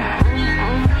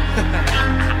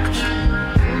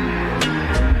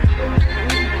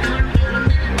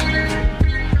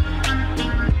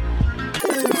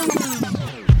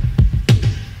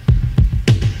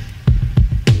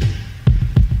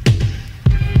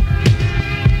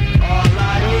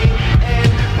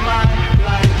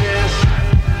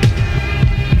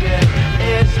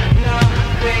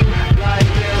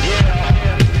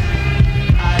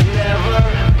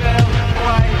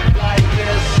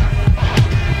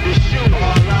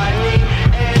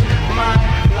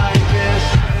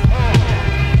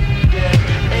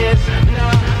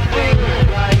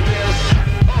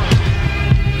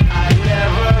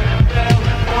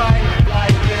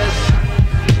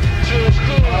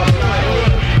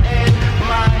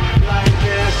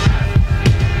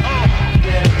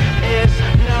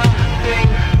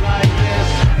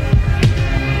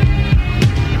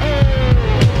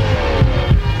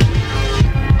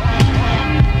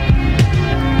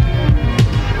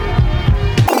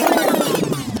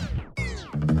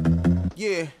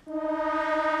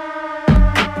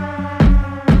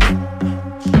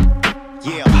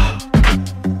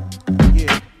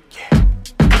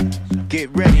 Get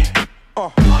ready.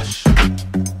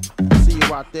 See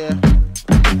you out there.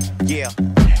 Yeah.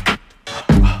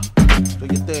 Do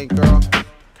your thing, girl.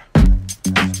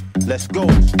 Let's go.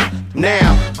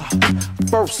 Now,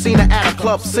 first seen her at a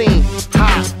club scene.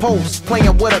 High post,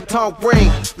 playing with a tongue ring.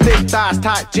 Thick thighs,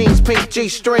 tight jeans, pink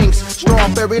G-strings.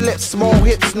 Strawberry lips, small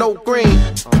hips, no green.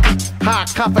 High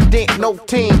confident, no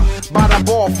team. By the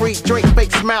ball, free drink,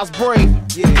 fake smiles bring.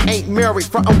 Ain't married,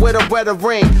 frontin' with a wedding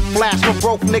ring. Flash for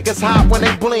broke niggas hot when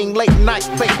they bling. Late night,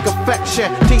 fake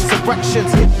affection. Tease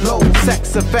erections, hit low.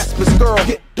 Sex investments, girl,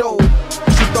 hit dough.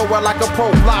 She throw her like a pro,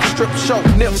 live strip show.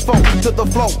 Nympho to the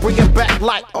flow, bring it back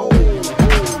like oh.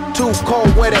 Too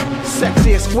cold with it,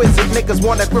 sexy, exquisite. Niggas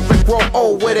wanna grip and grow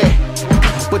old with it.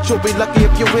 But you'll be lucky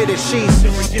if you with it. She's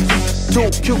too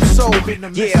cute, so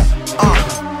yeah.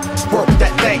 Work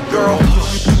that thing, girl.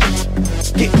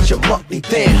 Get your money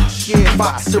then. Yeah,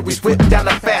 5 Series whip down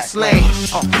the fast lane.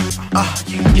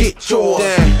 Get yours.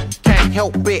 Can't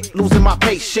help it, losing my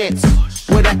patience.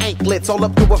 With the anklets all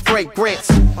up to a fragrance.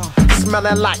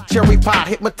 Smelling like cherry pie,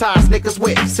 hypnotized niggas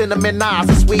with cinnamon eyes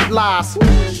and sweet lies.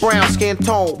 Brown skin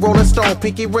tone, rolling stone,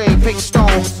 pinky ring, pink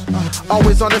stones.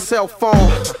 Always on the cell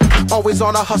phone, always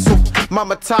on a hustle.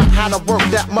 Mama taught how to work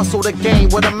that muscle, the game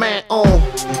with a man on.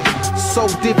 So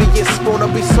devious, gonna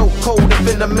be so cold and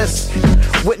venomous.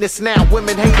 Witness now,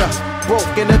 women hate her.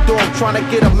 Broke in the dorm, trying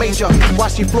to get a major. While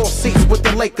she floor seats with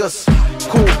the Lakers.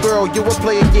 Cool girl, you a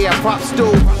player, yeah, props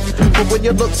do. But when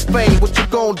your looks fade, what you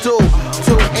gon' do?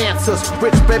 2 answers,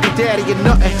 rich baby daddy and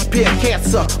nothing. Peer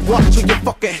cancer, watch who you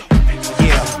fucking.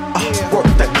 Yeah, work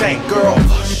that thing, girl.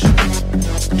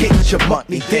 Get your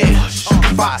money then.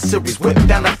 5 Series whip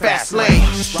down the fast lane.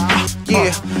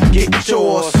 Yeah, get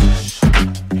yours.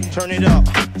 Turn it up.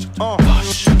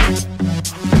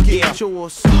 Get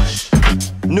yours.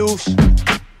 News.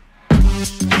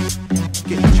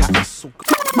 Get your so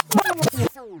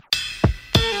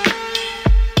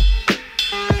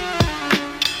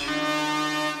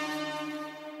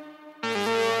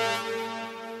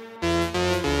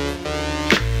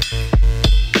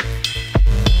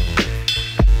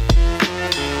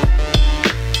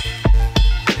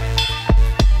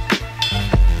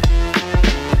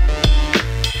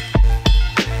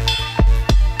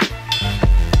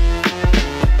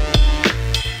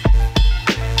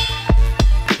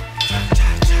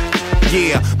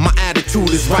Yeah, my attitude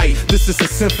is right. This is a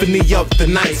symphony of the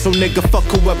night. So nigga, fuck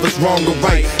whoever's wrong or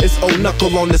right. It's old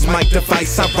knuckle on this mic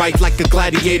device. I write like a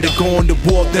gladiator, going to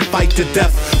war, then fight to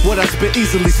death. What I spit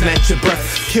easily snatch your breath.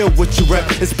 Kill what you rep.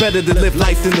 It's better to live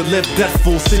life than to live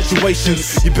deathful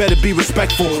situations. You better be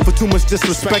respectful, for too much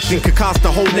disrespecting could cost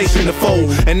the whole nation to fold.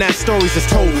 And that story's just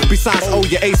told. Besides, oh,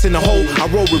 your ace in the hole. I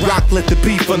roll with rock, let the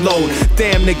beef unload.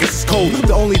 Damn, niggas is cold.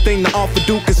 The only thing to offer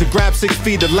Duke is to grab 6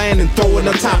 feet of land and throw it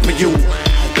on top of you.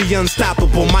 The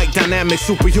unstoppable, mic dynamic,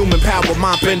 superhuman power,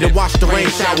 mind bender, watch the rain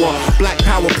shower. Black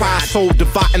power, pride, soul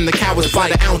dividing the cowards by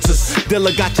the ounces.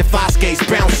 Dilla got your 5 skates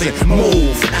bouncing.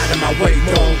 Move out of my way,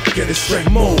 dog. Get it straight.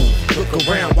 Move. Look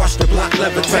around, watch the block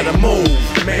levitate. Move.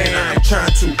 Man, I ain't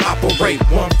trying to operate.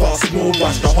 One false move,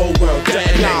 watch the whole world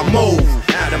detonate. Now move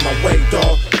out of my way,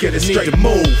 dog. Get it straight.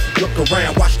 Move. Look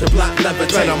around, watch the block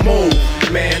levitate. Move.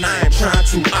 Man, I ain't trying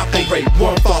to operate.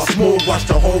 One false move, watch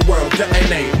the whole world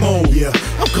detonate. Move. Yeah,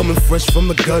 I'm coming fresh from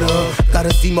the gutter.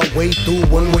 Gotta see my way through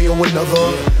one way or another.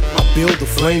 I build the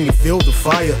flame, you feel the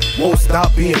fire. Won't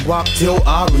stop being rocked till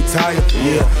I retire.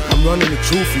 Yeah, I'm running the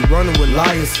truth, you running with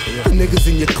liars. The niggas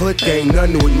in your clique ain't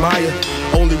nothing to admire.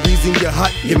 Only reason you're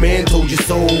hot, your man told you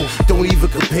so. Don't even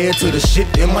compare to the shit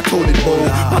in my toilet bowl.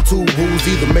 My 2 rules,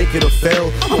 either make it or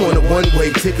fail. I'm on a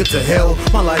one-way ticket to hell.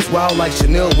 My life's wild like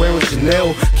Chanel, wearing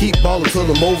Chanel. Keep ballin' till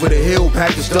I'm over the hill,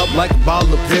 packaged up like a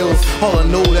bottle of pills. All I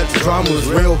know that the drama is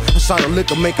real. I shot a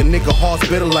liquor, make a nigga heart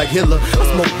bitter like Hitler.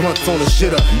 I smoke blunts on a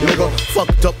shitter, nigga.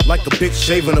 Fucked up like a bitch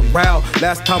shaving a brow.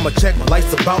 Last time I checked,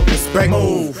 life's about respect.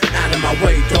 Move out of my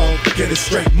way, dog. Get it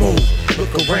straight. Move.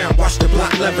 Look around, watch the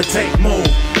block levitate. Move.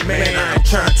 Man, I ain't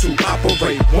trying to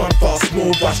operate. One false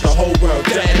move, watch the whole world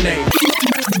detonate.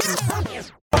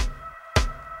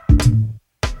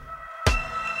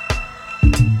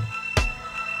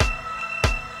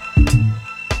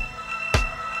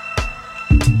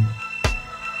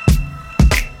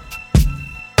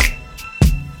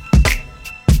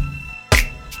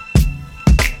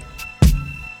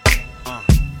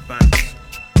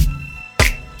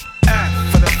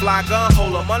 Fly gun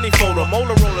holder, money folder,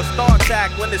 motor roller, star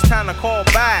attack when it's time to call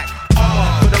back.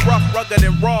 With a rough, rugged,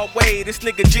 and raw way, this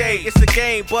nigga Jay, it's a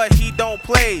game, but he don't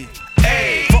play.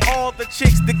 Ay. For all the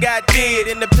chicks that got dead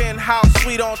in the penthouse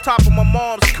suite on top of my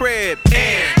mom's crib.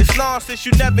 And it's nonsense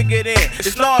you never get in.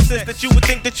 It's nonsense that you would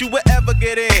think that you would ever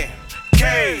get in.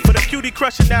 K. For the cutie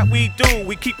crushing that we do,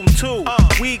 we keep them 2.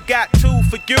 We got 2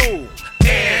 for you.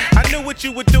 And I knew what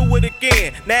you would do it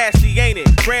again. Nasty, ain't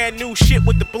it? Brand new shit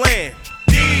with the blend.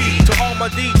 To all my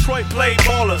Detroit play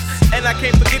ballers, and I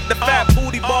can't forget the fat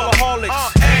booty ballaholics.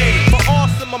 For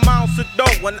awesome amounts of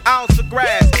dough, 1 ounce of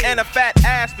grass, and a fat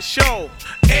ass for show.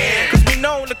 Cause we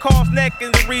known to cause neck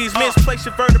injuries, misplace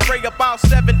your vertebrae about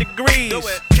 7 degrees.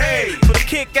 K. For the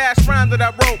kick-ass rhyme that I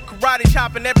wrote, karate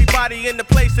chopping everybody in the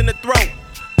place in the throat.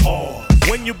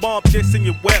 When you bump this in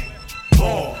your whip,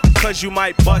 cause you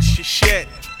might bust your shit.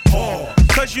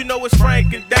 Cause you know it's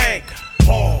Frank and Dank.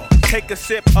 Take a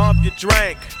sip of your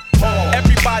drink.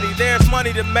 Everybody, there's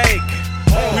money to make.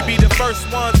 We be the first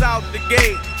ones out the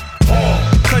gate.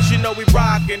 Cause you know we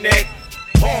rockin' it.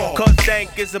 Cause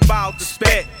Dank is about to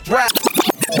spit. Rap.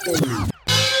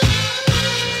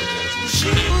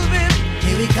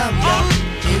 Here we come, yo.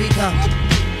 Here we come.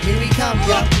 Here we come,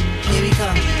 yo. Here we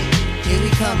come. Here we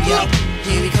come, yo.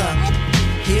 Here we come.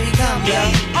 Here we come, yo.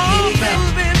 Here we come.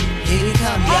 Here we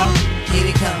come, yo. Here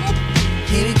we come.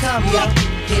 Here we come, yo.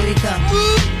 Here we come.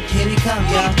 Here we come,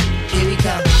 yo. Here we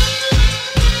come.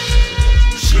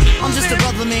 I'm just a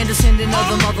brother man, descendant of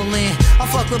the motherland. I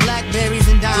fuck with blackberries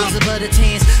and dimes of butter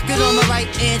tans. Good on the right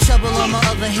and trouble on my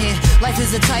other hand. Life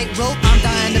is a tightrope, I'm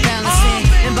dying to balance in.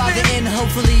 And by the end,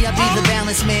 hopefully I'll be the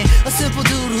balanced man. A simple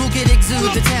dude who can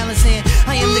exude the talent's hand.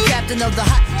 I am the captain of the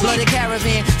hot-blooded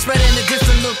caravan, spreading a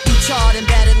different look through charred and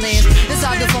battered lands.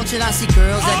 Inside the function, I see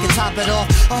girls that can top it off.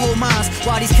 I hold minds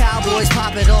while these cowboys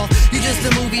pop it off. You just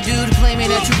a movie dude claiming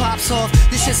that you pop soft.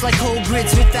 This shit's like cold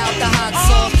grits without the hot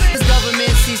sauce. This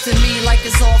government seems to me like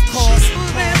it's off course.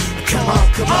 Come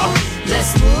on,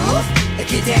 let's move.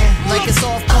 Get down like it's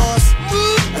off course.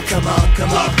 Come on,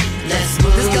 let's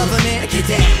move. This government, get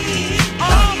down.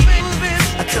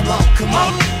 Come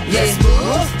on, let's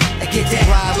move. Get down,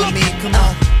 ride with me, come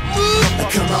on.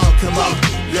 Come on,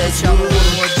 let's move.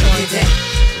 Get down.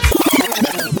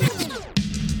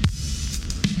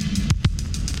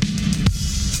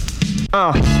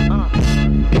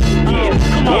 Yeah,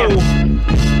 come on.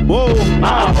 Whoa,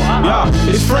 yeah,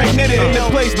 it's Frank Nitter in the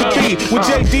place to be. With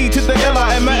JD to the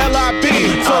L-I and my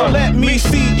L-I-B. So let me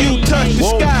see you touch the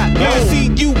sky. Let me see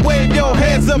you wave your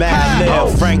hands up high.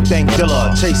 Mad Frank Thank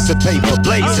Dilla, chasing paper,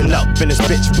 blazing up in this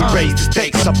bitch. We raise the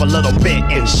stakes up a little bit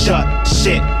and shut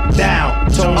shit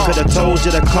down. Tone could've told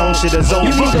you the clone shit is over.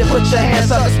 You need to put your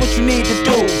hands up, that's what you need to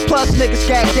do. Plus niggas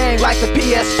got game like the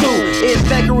PS2. It's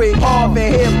Thackeray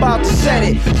Harvey, here about to set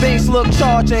it. Things look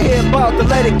charged and here about to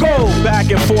let it go.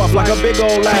 Back and forth like a big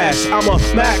old ass. I'm a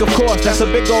Mac, of course, that's a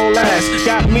big old ass.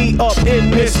 Got me up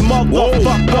in this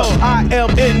motherfucker. I am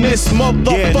in this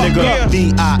motherfucker. Yeah, nigga,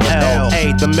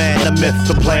 D-I-L-A, the man, the myth,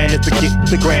 the plan is to get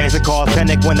the grands and cause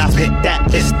panic when I spit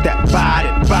that. It's that,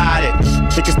 ride it.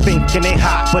 Niggas thinking they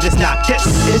hot, but it's not this.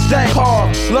 It's that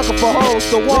hard, looking for hoes,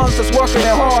 the ones that's working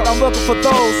it hard. I'm looking for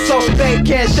those, so they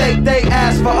can't shake, they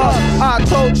ask for us. I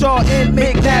told y'all in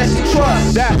McNasty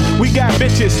Trust that we got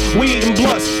bitches, we eating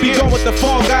blunts. Be going with the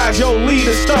fall guys, yo, lead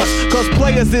the stunts. Cause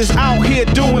players is out here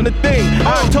doing the thing.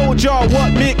 I told y'all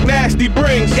what McNasty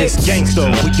brings. It's gangsta,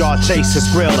 we all chase a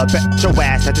skrill. I bet your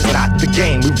ass that is not the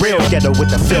game. We real ghetto with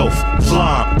the filth.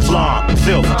 Flom,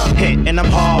 filth. Hit, and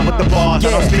I'm hard with the bars. I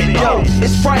don't spit it. Yo,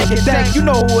 it's Frank and Dank, you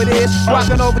know who it is.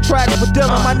 Rockin' over tracks with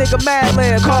Dylan, my nigga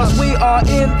Madland. Cause we are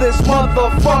in this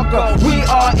motherfucker. We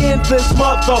are in this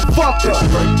motherfucker.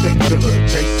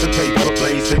 Chasing paper,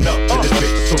 blazing up in this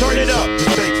bitch. So turn it up.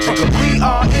 We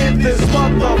are in this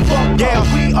motherfucker. Yeah,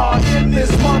 we are in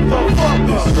this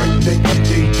motherfucker.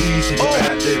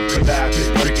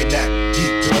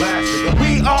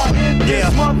 We are in this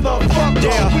motherfucker.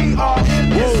 Yeah. We are in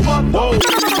this motherfucker.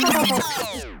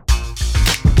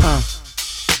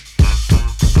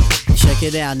 Check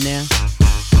it out now.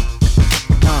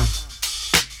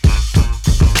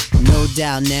 No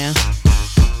doubt now.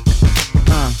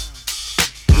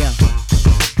 Yeah.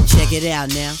 Check it out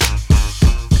now.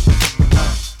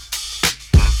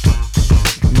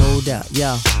 No doubt,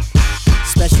 yo.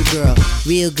 Special girl,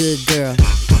 real good girl.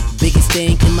 Biggest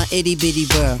thing in my itty bitty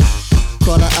world.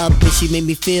 Call her up and she made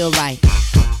me feel right.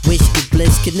 Wish the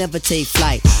bliss could never take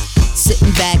flight.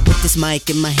 Sitting back with this mic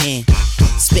in my hand.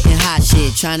 Spitting hot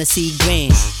shit, trying to see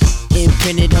grand.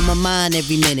 Imprinted on my mind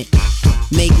every minute.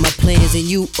 Make my plans and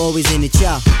you always in it,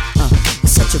 y'all.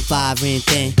 It's such a vibrant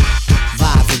thing.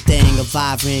 A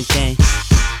vibrant thing.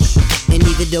 And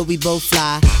even though we both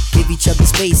fly, give each other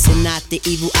space and not the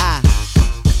evil eye.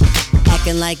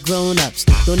 Acting like grown-ups,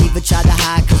 don't even try to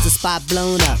hide cause the spot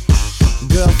blown up.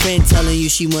 Girlfriend telling you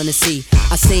she wanna see.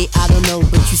 I say I don't know,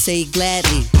 but you say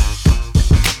gladly.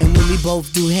 And when we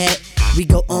both do head, we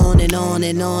go on and on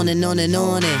and on and on and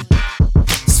on and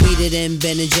sweeter than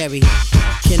Ben and Jerry.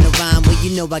 Can I rhyme? Well,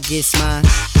 you know I get mine.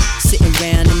 Sitting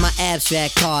round in my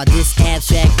abstract car. This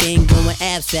abstract thing going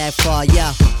abstract far,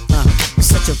 yo. It's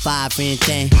such a vibrant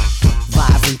thing.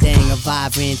 A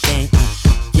vibrant thing.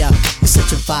 Yo, it's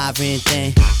such a vibrant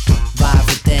thing.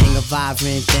 A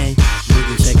vibrant thing.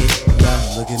 Check it, yo.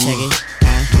 Check it,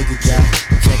 look at ya.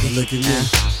 Check it, look at me.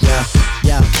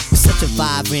 Yo, it's such a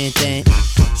vibrant thing.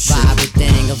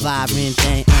 A vibrant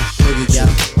thing. Yo,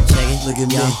 check it, look at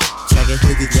me. Check it,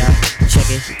 look at ya. Check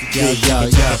it,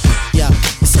 yo.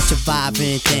 It's such a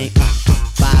vibrant thing.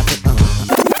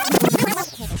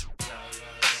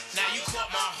 Now you caught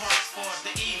my heart for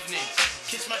the evening.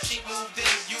 Kiss my cheek, moved in,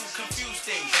 you confuse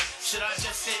things. Should I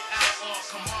just sit out or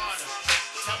come harder?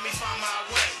 Help me find my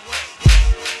way.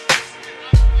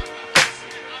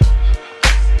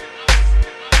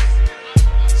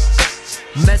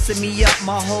 Messing me up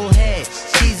my whole head,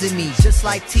 teasing me just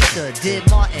like Tita did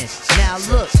Martin. Now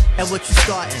look at what you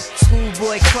starting.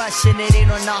 Schoolboy crushing it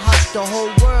ain't on the hush, the whole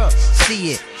world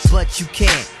see it, but you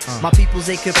can't. My peoples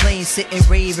they complain, sit and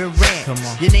rave and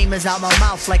rant. Your name is out my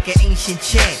mouth like an ancient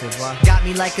chant. Got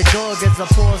me like a dog as I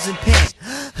pause and pant.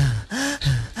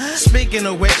 Speaking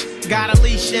of which, got a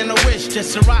leash and a wish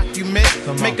just to rock you,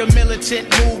 miss. Make a militant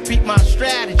move, peep my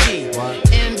strategy.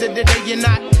 End of the day, you're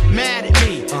not mad at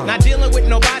me. Not dealing with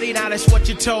nobody, now that's what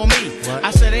you told me.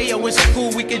 I said, hey, yo, it's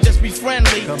cool, we can just be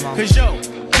friendly. Cause yo,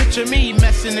 picture me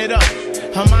messing it up.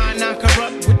 Her mind not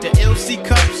corrupt with the LC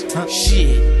cups.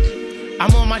 Shit,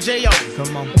 I'm on my J.O.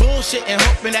 Bullshit and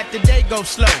hoping that the day goes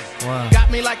slow. Got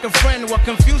me like a friend, what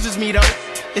confuses me though?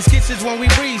 It's kisses when we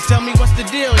breathe, tell me what's the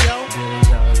deal, yo?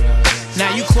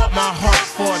 Now you caught my heart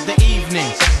for the evening.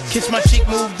 Kiss my cheek,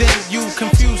 moved in, you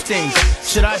confuse things.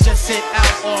 Should I just sit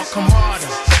out or come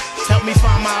harder? Help me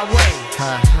find my way.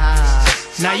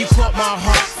 Now you caught my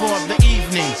heart for the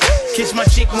evening. Kiss my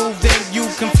cheek, moved in, you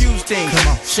confuse things.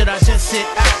 Should I just sit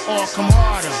out or come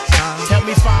harder? Help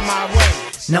me find my way.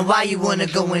 Now why you wanna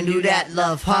go and do that,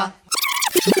 love, huh?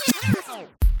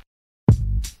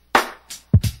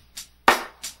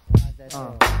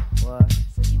 What?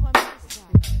 So you want me to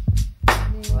stop?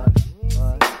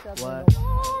 What?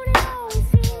 Oh no,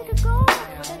 see the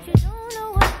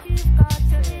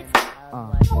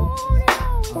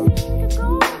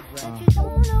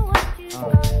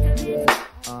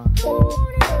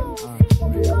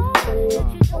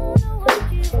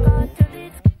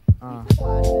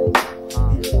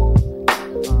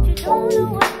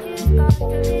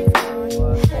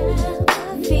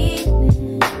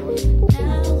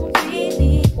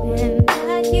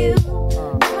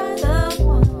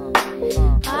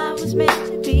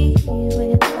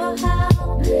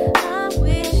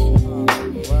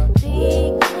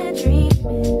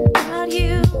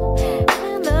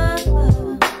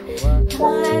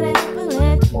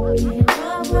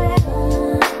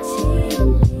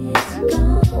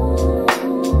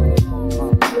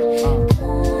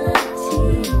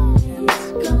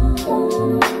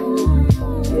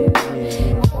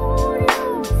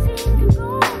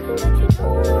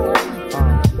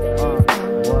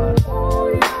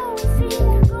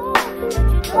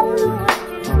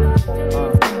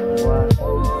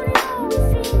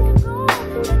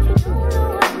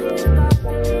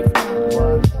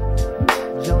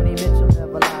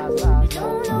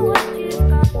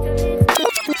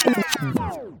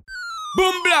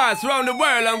What's round the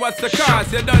world and what's the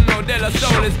cause? You don't know De La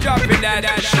Soul is dropping that.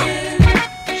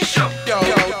 Yo,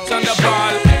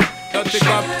 Thunderball, don't pick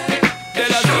up. De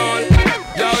La Soul,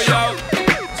 yo,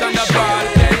 Thunderball,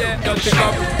 yeah, don't pick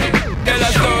up. De La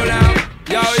Soul now,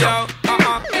 yo,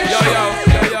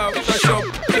 touch up,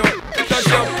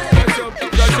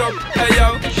 hey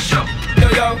yo.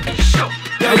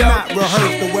 I'm not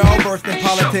rehearsed or well-versed in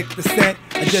politics descent.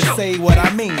 I just say what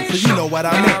I mean, so you know what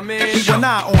I mean. People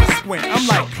not on squint, I'm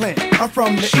like Clint, I'm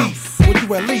from the east. Would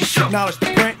you at least acknowledge the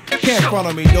print? Can't front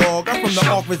on me, dog, I'm from the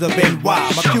office of NY.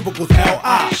 My cubicle's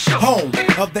L.I., home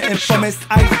of the infamous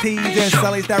Ice T's and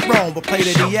Sullies that roam, but play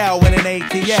the DL in an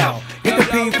ATL. Get the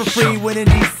P for free when in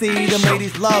DC, them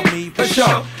ladies love me, for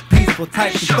sure. Peaceful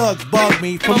types of thugs bug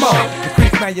me for more.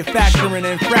 Increase manufacturing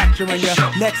and fracturing your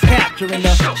next capturing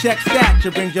the check stature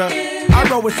brings your. I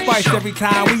roll with spice every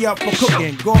time we up for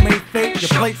cooking. Gourmet fake, your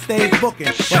plate stays booking.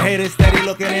 But haters steady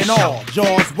looking in all,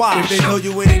 jaws wide. If they told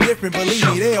you any different, believe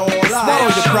me, they all lie. Swallow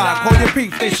your pride, call your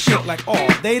peeps, they speak like all.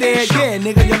 They there, yeah,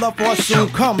 nigga, your love for us soon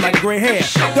come like gray hair.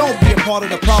 Don't be a part of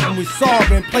the problem we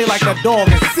solve and play like a dog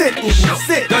and sit,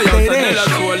 sit, stay there.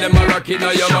 Them a rock in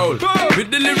your mouth. With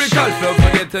the lyrical flow,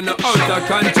 forgetting the out of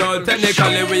control.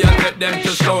 Technically, we are take them to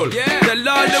soul. Tell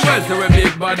all the world so we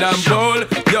big bad and bold.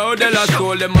 Yo, De La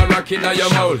Soul, them a rock in your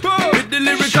mouth. With the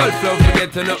lyrical flow,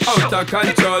 forgetting the out of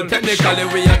control. Technically,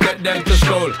 we are take them to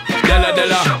soul. Della.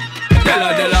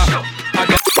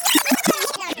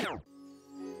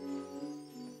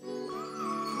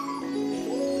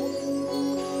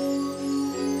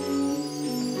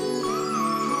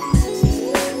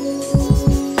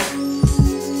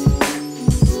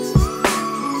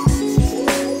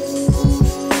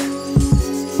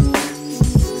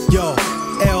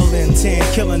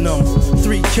 Killing them,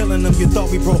 3 killing them. You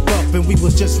thought we broke up and we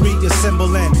was just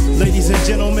reassembling. Ladies and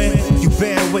gentlemen, you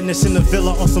bear witness in the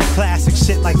villa on some classic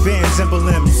shit like Vans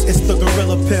emblems. It's the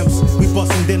Gorilla Pimps. We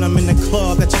bustin' denim in the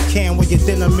club that you can wear your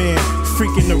denim in.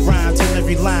 Freaking the rhyme till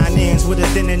every line ends with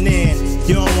a then and then.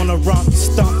 You don't wanna romp, you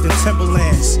stumped in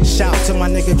Timberlands. Shout to my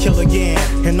nigga Kill Again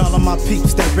and all of my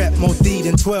peeps that rep more D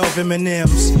than 12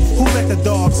 M&Ms. Who let the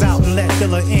dogs out and let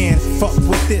Dilla in? Fuck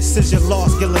with this, is your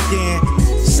lost Gilligan.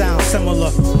 Sound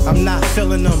similar, I'm not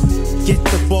feeling them. Get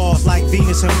the balls like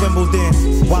Venus and Wimbledon.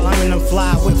 While I'm in them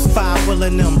fly whips,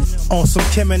 5-wheeling them. On some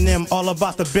Kim and them, all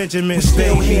about the Benjamins.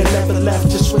 Still here, never left,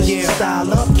 just switch the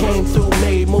style up. Came through,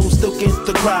 made moves, still get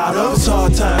the crowd up. It's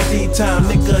hard time, D-time,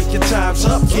 nigga, your time's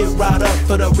up. Get right up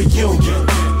for the reunion.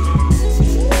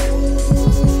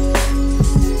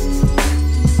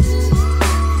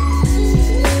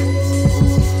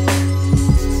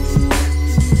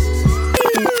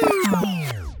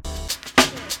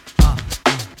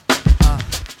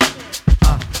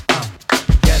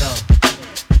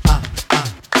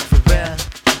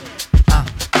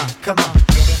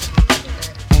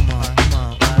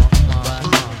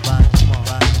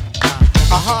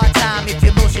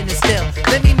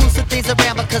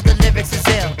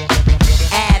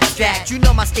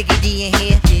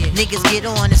 Niggas get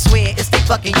on and swear it's their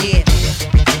fucking year.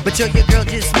 But yo, your girl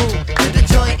just moved to the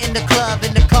joint in the club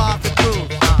in the car for crew.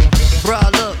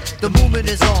 Bruh, look, the movement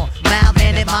is on.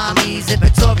 Malvan and mommies and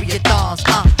Victoria thongs.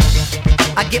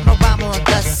 I get my rhyme on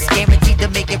dust, guaranteed to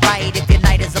make it right if your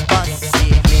night is a bust.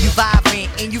 You vibrant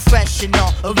and you fresh and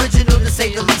all. Original to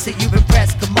say the least, so you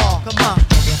impressed. Come on.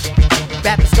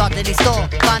 Rappers start to they store,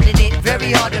 finding it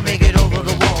very hard to make it over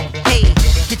the wall. Hey,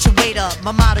 get your weight up,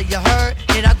 my motto you heard.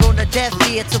 And I go to death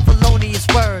ear to felonious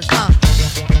words,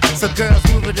 So girls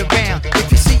move it around.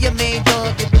 If you see your main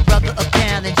dog, give your brother a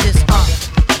pound and just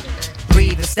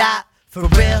breathe and stop for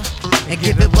real and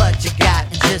give it what you got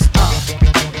and just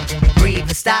breathe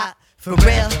and stop for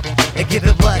real and give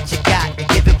it what you got and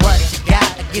give it what you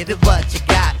got and give it what you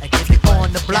got and give it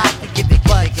on the block and give it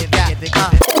what you got.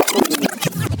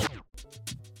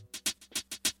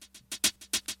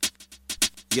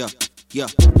 Yeah.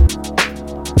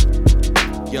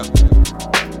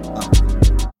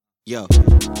 Yo.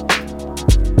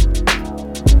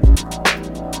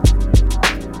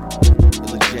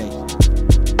 Illa J,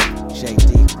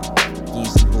 JD,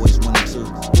 Yeezy Boys 1 and 2.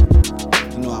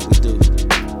 You know how we do.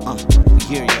 We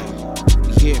here, y'all.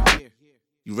 We here.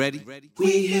 You ready?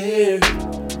 We here.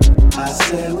 I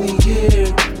said we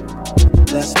here.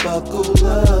 Let's buckle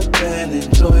up and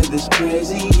enjoy this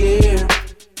crazy year.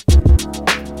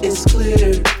 It's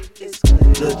clear.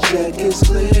 The check is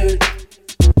cleared.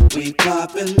 We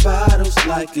poppin' bottles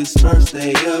like it's first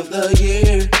day of the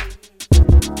year.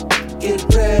 Get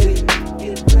ready,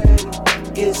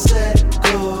 get set,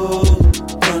 go.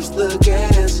 Punch the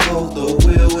gas, hold the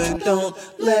wheel and don't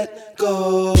let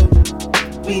go.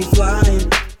 We flying,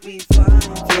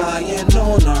 fly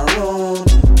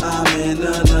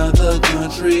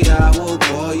country, I will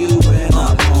call you when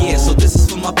I'm home. Yeah, so this is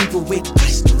for my people with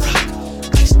ice to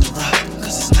rock, cause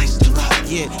it's nice to rock.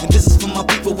 Yeah, and this is for my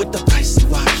people with the pricey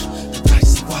watch,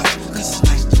 cause it's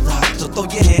nice to rock. So throw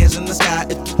your hands in the sky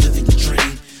if you living your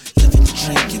dream,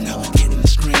 you know I'm getting the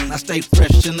screen. I stay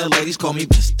fresh and the ladies call me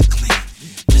Mr. Clean,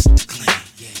 Mr. Clean,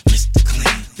 yeah, Mr.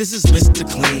 Clean. This is Mr.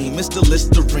 Clean, Mr.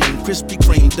 Listerine, Krispy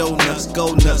Kreme, donuts,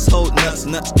 go nuts, hold nuts,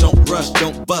 nuts don't rush,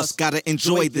 don't bust, gotta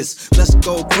enjoy this, let's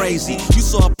go crazy. You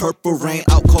saw Purple Rain,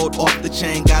 out cold off the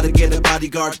chain, gotta get a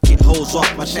bodyguard, get hoes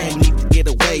off my chain, need to get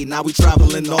away, now we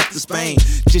traveling off to Spain.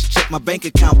 Just check my bank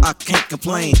account, I can't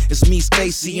complain, it's me,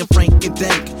 Stacy, and Frank and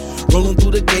Dank, rolling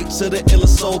through the gates of the Illa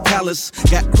Soul Palace,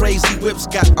 got crazy whips,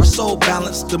 got our soul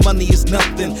balanced, the money is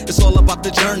nothing, it's all about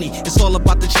the journey, it's all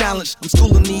about the challenge, I'm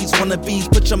schooling these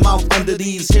wannabes, put your mouth under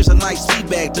these, here's a nice tea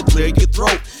bag to clear your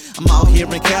throat. I'm out here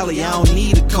in Cali, I don't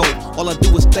need a coat. All I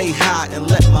do is stay high and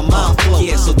let my mind flow.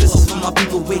 Yeah, so this is for my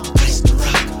people with ice to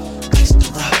rock,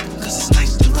 cause it's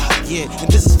nice to rock. Yeah,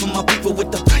 and this is for my people with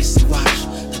the pricey watch,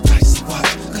 cause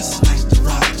it's nice to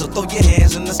rock. So throw your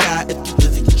hands in the sky if you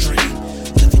living your dream,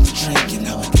 you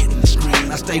know I'm getting the screen.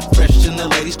 I stay fresh and the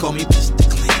ladies call me Mr.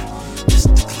 Clean,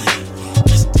 Mr. Clean,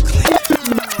 Mr. Clean.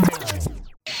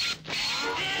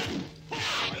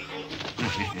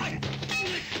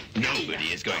 Nobody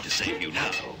is going to save you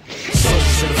now.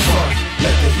 Soldiers in the front,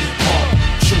 let the heat pump.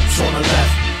 Troops on the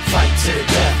left, fight to the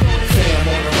death. Fam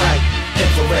on the right,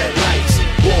 infrared lights.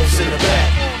 Wolves in the back,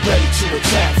 ready to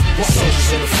attack. Soldiers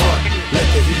in the front, let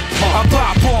the heat pump. I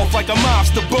pop off like a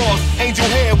mobster boss. Angel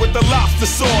hair with the lobster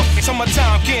sauce.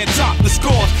 Summertime can't top the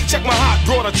scores. Check my hot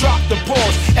broad, I drop the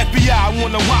pause. FBI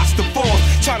wanna watch the force.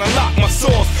 Tryna lock my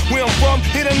source. Where I'm from,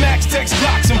 hit a max, text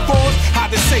blocks and fours.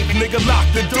 Hide the safe, nigga, lock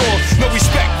the door. No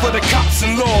respect for the cops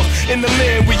and laws. In the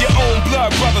land with your own blood,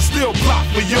 brother, still plot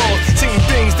for yours. Seen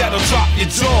things that'll drop your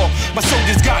jaw. My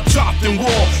soldiers got dropped in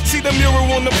war. See the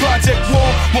mural on the project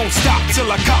wall? Won't stop till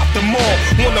I cop them all.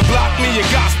 Wanna block me, you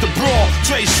got to brawl.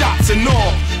 Trade shots and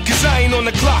all. Cause I ain't on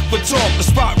the clock for talk. The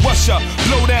spot rusher,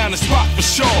 blow down the spot for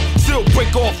sure. Still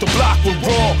break off the block with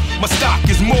raw. My stock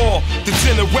is more than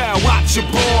 10 around, watch your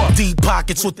board. Deep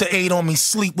pockets with the 8 on me,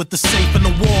 sleep with the safe in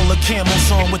the wall. The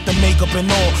camos on with the makeup and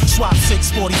all. Swap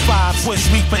 645,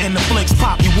 twist reaper in the flicks.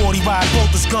 Pop you warty ride,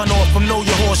 bolt this gun off from Know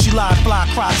Your Horse. She lied, block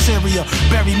criteria.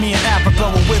 Bury me in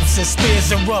Africa with whips and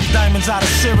spears and rough diamonds out of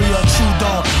Syria. True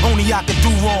dawn, only I could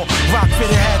do wrong. Rock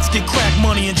fitted hats, get crack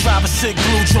money and drive a sick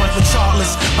blue joint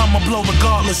regardless. I'ma blow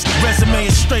regardless. Resume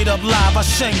is straight up live. I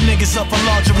shank niggas up for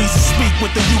largeries and speak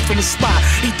with the youth in the spot.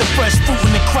 Eat the fresh fruit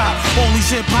in the crop. All these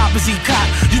hip hoppers eat cop.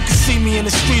 You can see me in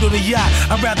the street or the yacht.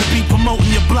 I'd rather be promoting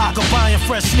your block or buying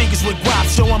fresh sneakers with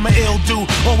guaps. Yo, I'm an ill dude.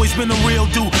 Always been a real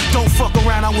dude. Don't fuck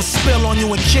around, I will spill on you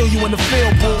and kill you in the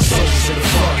field, boo. Soldiers in the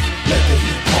front, let the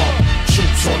heat pump.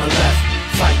 Troops on the left,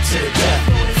 fight to the death.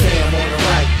 Fam on the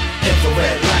right,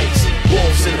 infrared lights.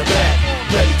 Wolves in the back,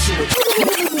 ready to attack.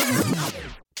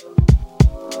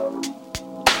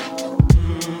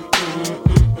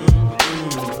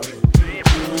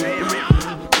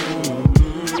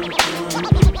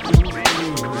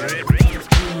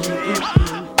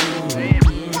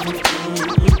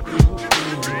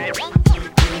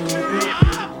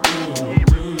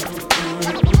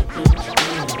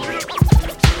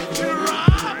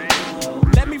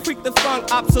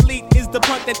 Obsolete is the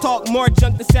punk that talk more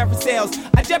junk than Sarah sales.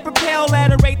 I jet propel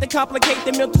at a rate that complicate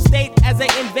the mental state as they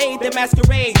invade the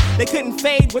masquerade. They couldn't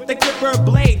fade with the clipper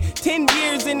blade. 10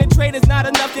 years in the trade is not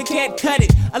enough, you can't cut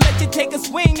it. I let you take a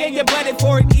swing and you butt it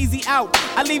for an easy out.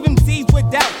 I leave them seized with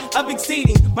doubt of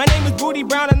exceeding. My name is Booty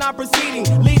Brown and I'm proceeding,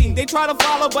 leading. They try to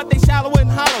follow but they shallow and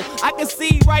hollow. I can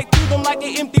see right through them like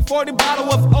an empty 40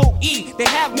 bottle of OE. They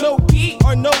have no key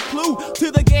or no clue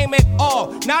to the game at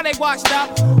all. Now they washed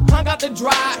up, hung out the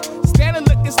dry, standing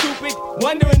looking stupid,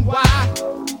 wondering why.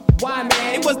 Why,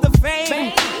 man? It was the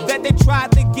fame that they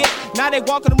tried to get. Now they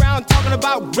walking around talking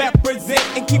about represent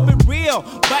and keep it real.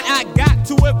 But I got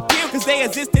to appeal, cause they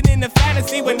existed in the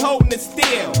fantasy when holding it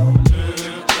still.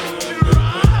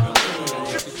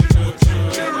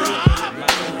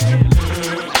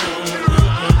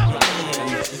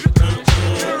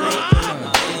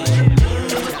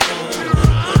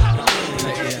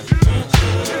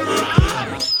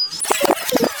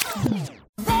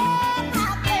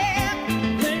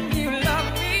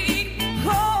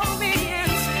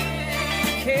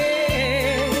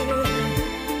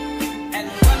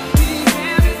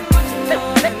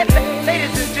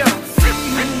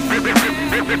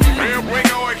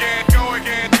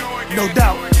 No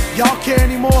doubt, y'all care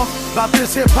anymore about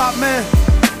this hip-hop, man?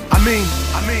 I mean,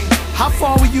 how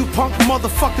far will you punk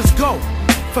motherfuckers go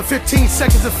for 15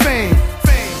 seconds of fame?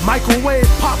 Microwave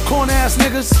popcorn ass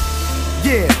niggas.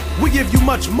 Yeah, we give you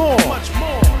much more.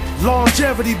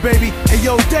 Longevity, baby. Hey,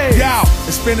 yo, Dave. Yo,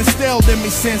 it's been instilled in me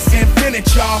since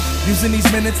infinite, y'all. Using these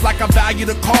minutes like I value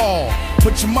the call.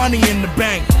 Put your money in the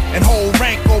bank and hold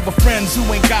rank over friends who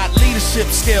ain't got leadership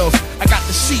skills. I got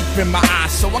the sheep in my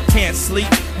eyes, so I can't sleep.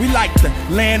 We like to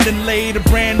land and lay the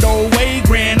brand old way.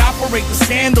 Grand operate the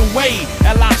scandal way.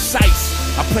 L.I. Shice.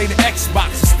 I play the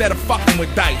Xbox instead of fucking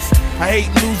with dice. I hate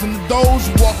losing the doze,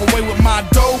 walk away with my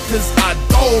dough, cause I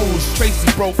doze. Tracy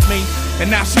broke me,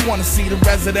 and now she wanna see the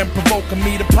resident provoking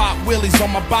me to pop wheelies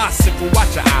on my bicycle.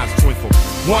 Watch your eyes twinkle.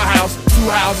 One house, two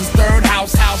houses, third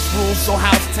house, house rules, so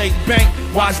house take bank.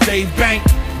 Watch Dave Bank.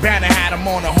 Banner had him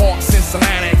on a Hawk since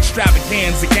Atlanta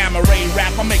extravaganza, gamma ray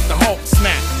rap. I make the Hulk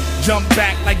snap. Jump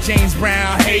back like James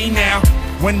Brown, hey now.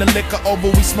 When the liquor over,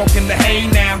 we smoking the hay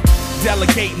now.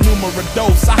 Delegate numero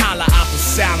dos, I holla out the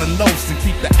Sal and Los and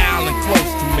keep the Allen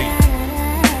close to me.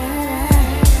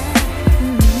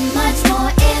 Much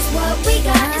more is what we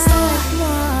got in store.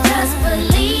 Just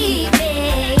believe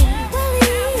me.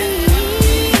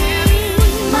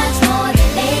 Much more than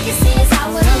they can see is how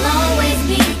it'll always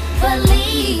be.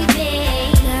 Believe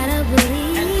me. Gotta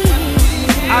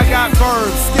believe. I got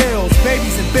verbs, skills,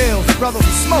 babies and bills. Brother who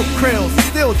smoke krills,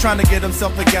 still trying to get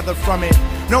himself together from it.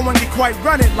 No one can quite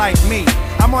run it like me.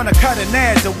 I'm on a cutting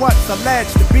edge of what's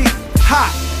alleged to be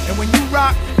hot. And when you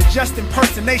rock, it's just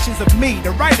impersonations of me.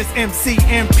 The writer's MC,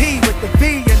 MP with the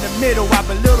V in the middle. I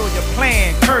belittle your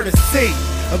plan, courtesy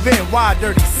of NY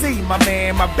Dirty C, my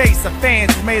man. My base of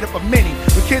fans is made up of many.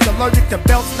 With kids allergic to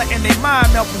belts, letting their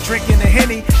mind melt from drinking the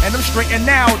Henny. And I'm straight and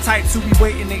now types who be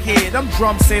waiting to hear. Them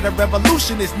drums say the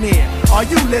revolution is near. Are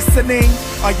you listening?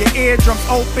 Are your eardrums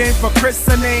open for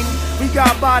christening? We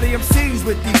got body MCs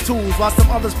with these tools, while some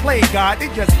others play God. They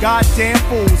just goddamn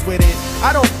fools with it.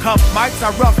 I don't cuff mics,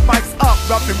 I rough mics up,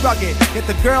 rough and rugged. Yet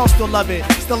the girls still love it.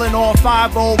 Still in all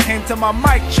 5-0, came to my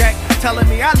mic check, telling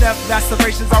me I left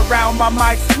lacerations around my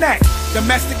mic's neck.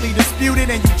 Domestically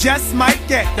disputed, and you just might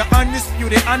get the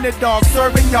undisputed underdog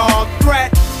serving y'all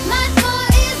threat. Much more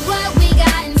is what we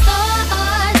got in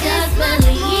store. Just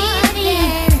believe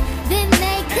me. Then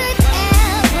they could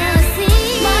ever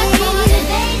see. Much more than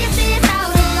they can see is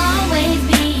how it'll always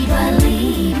be.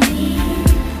 Believe me.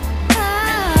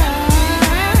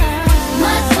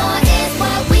 Much more is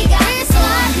what we got in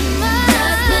store.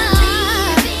 Just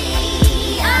believe me.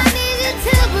 I need you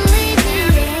to believe me.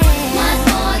 Much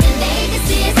more than they can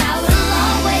see is how it'll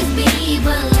always be.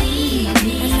 Believe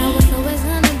me. That's how it's always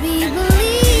gonna be.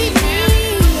 Believe me.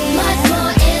 Much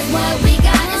more is what we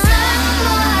got in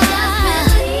store. Just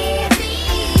believe me.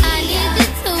 I need you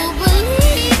to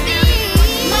believe me.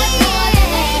 Much more than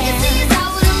they can see is how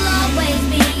it'll always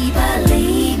be.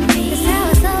 Believe me. That's how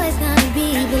it's always gonna be.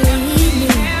 Believe me.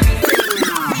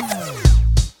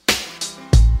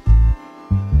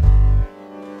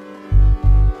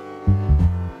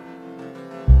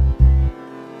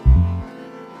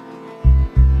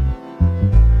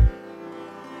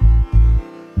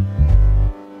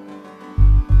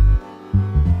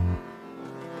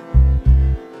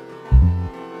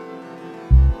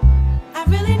 I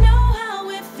really know how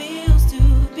it feels to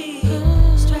be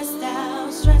stressed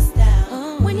out, stressed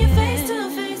out. When you're face to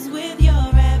face with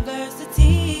your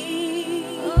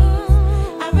adversity.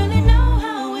 I really know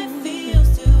how it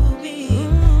feels to be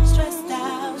stressed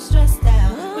out, stressed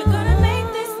out. We're gonna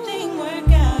make this thing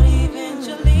work out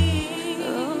eventually.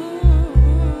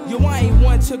 Yo, I ain't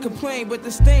one to complain, but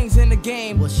there's things in the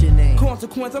game. What's your name?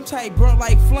 Consequence, I'm tight, burnt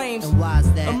like flames. And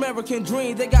why's that? American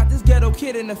dream, they got this ghetto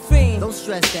kid in the fiend. Don't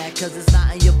stress that, cause it's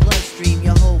not in your bloodstream.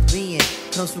 Your whole being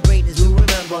comes from greatness, do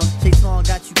remember. Chase on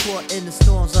got you caught in the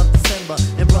storms of December.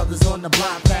 And brothers on the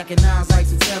block packing nines like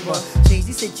September. Change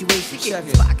the situation, get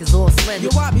the pockets all slender.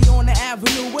 Yo, I be on the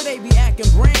avenue where they be acting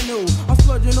brand new. I'm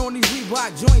splurging on these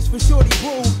Reebok joints for shorty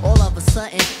boo. All of a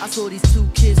sudden, I saw these two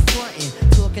kids frontin',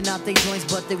 talking out their joints,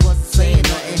 but they wasn't saying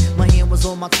nothing. My hand was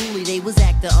on my toolie, they was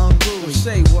acting unruly.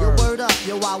 Say word. Yo, word up,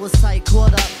 yo, I was tight,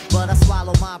 caught up, but I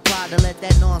swallowed my pride to let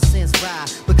that nonsense ride.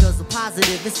 Because the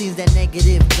positive, it seems that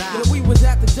negative died. Yo, we was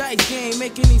at the dice game,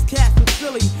 making these cats look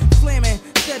silly. Slamming,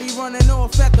 steady running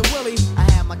off at the willy. I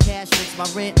had my cash fix, my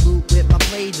rent loop with my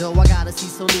play dough. I gotta see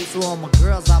so loose, so all my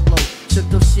girls I blow. Shook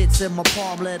those shits in my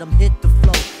palm, let them hit the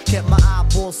flow. Kept my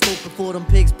eyeballs scoping for them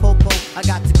pigs popo. I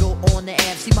got to go on the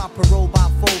app, see my parole by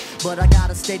 4. But I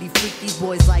gotta steady freak these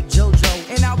boys like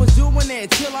JoJo. And I was doing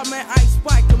it till I met Ice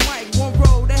Spike the mic. One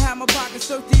road, they had my pockets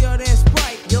dirtier than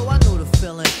Sprite. Yo, I know the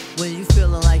feeling. When you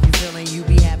feeling like you feeling, you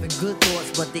be having good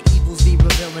thoughts, but the evils be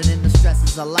revealing, and the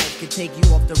stresses of life can take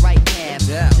you off the right path.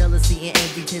 Jealousy and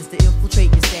envy tends to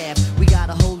infiltrate your staff. We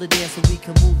gotta hold it there so we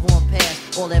can move on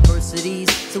past all that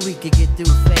ease so we could get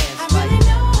through fast. I really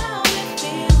know how it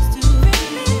feels to be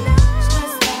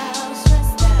stressed out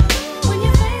when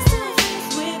you're face to face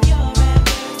with your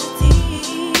adversity.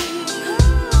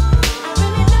 I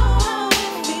really know how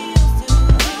it feels to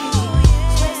be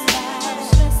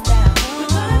stressed out.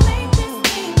 We're gonna make this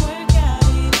thing work out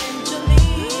eventually.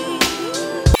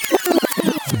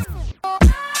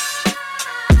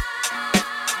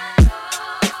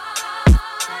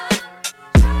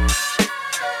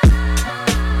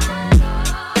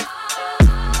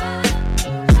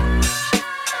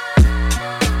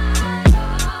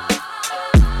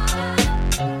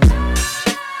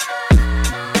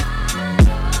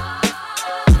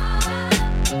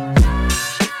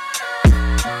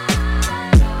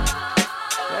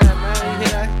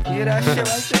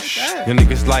 Your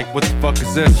niggas like, what the fuck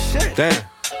is this? Damn,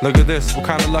 look at this, what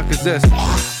kind of luck is this?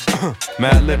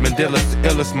 Mad Lip Mandilla's the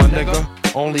illest, my nigga.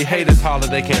 Only haters holler,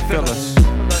 they can't feel us.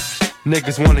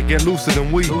 Niggas wanna get looser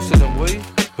than we.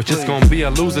 But just gonna be a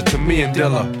loser to me and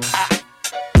Dilla.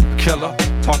 Killer,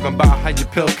 talking about how you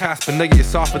pill Casper, nigga, you're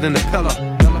softer than a pillar.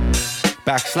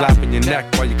 Back slapping your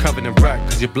neck while you're covered in wreck,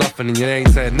 cause you're bluffing and you ain't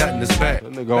said nothing this back.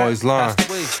 That nigga always lying.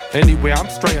 Anyway, I'm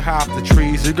straight high off the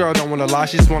trees. Your girl don't wanna lie,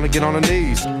 she just wanna get on her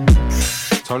knees.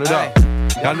 Turn it up.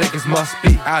 Y'all niggas must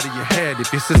be out of your head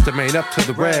if your system ain't up to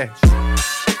the reg.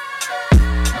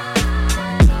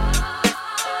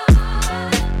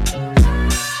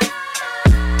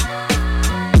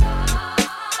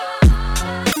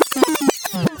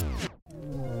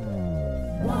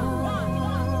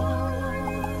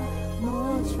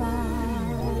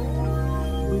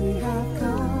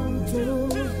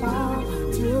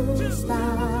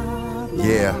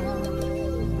 Yeah.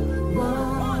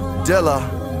 Dilla.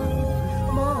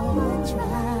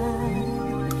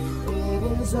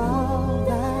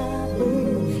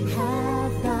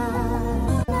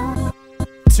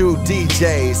 Two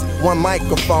DJs, one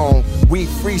microphone. We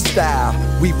freestyle,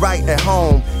 we write at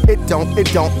home. It don't,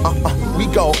 we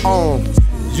go on.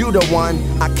 You the one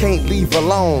I can't leave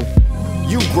alone.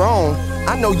 You grown,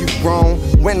 I know you grown.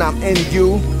 When I'm in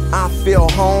you, I feel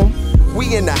home.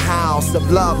 We in the house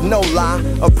of love, no lie.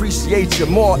 Appreciate you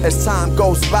more as time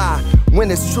goes by.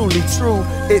 When it's truly true,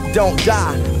 it don't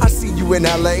die. I see you in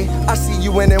LA, I see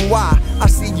you in NY, I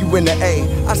see you in the A,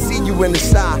 I see you in the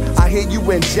Shy. I hear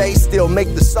you in J, still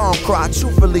make the song cry.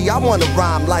 Truthfully, I wanna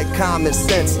rhyme like common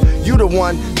sense. You the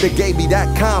one that gave me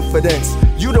that confidence.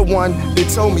 You the one that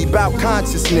told me about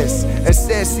consciousness and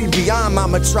said, see beyond my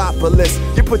metropolis.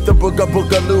 You put the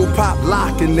boogaloo pop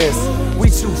lock in this. We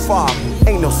too far,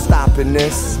 ain't no stopping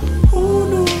this. Who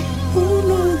knew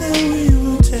that we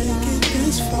would take it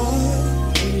this far?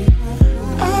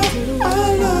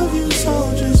 I love you,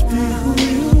 so just be who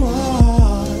you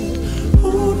are.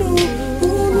 Who knew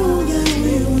that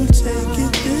we would take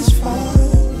it this far?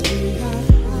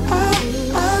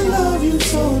 I love you,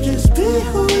 so just be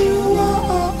who you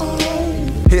are.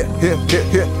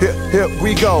 Here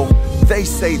we go. They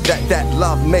say that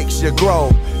love makes you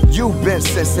grow. You've been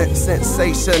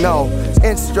sensational,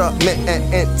 instrument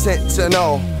and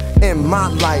intentional. In my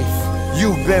life,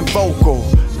 you've been vocal,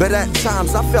 but at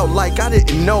times I felt like I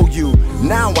didn't know you.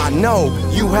 Now I know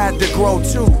you had to grow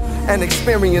too and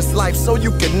experience life so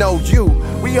you can know you.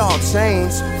 We all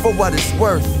change for what it's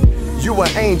worth. You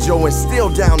an angel and still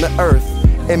down to earth.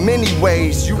 In many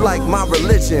ways, you like my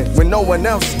religion. When no one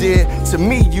else did, to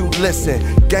me you listen.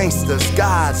 Gangsters,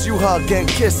 gods, you hug and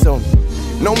kiss them.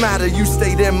 No matter, you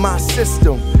stayed in my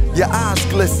system. Your eyes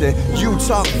glisten, you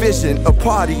talk vision of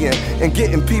partying and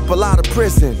getting people out of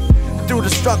prison. Through the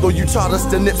struggle, you taught us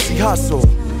the Nipsey hustle.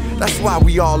 That's why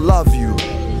we all love you.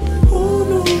 Who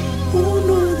knew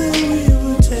that we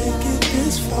would take it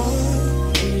this far?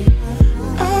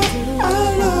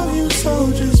 I love you,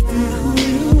 so just be who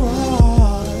you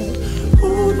are.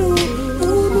 Who knew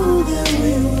that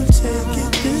we would take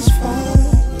it this far?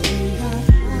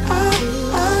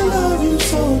 I love you,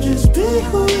 so just be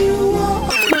who you are.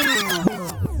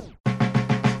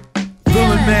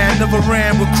 Villain man never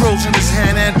ran with crows in his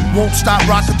hand and won't stop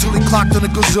rocking till he clocked in a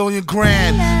gazillion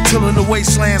grand. Tilling the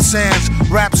wasteland sands,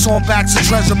 raps on backs of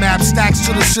treasure maps, stacks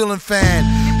to the ceiling fan.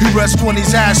 He rests on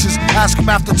his ashes, ask him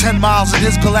after 10 miles in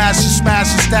his galoshes, smash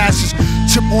his stashes.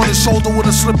 Chip on his shoulder with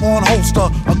a slip-on holster,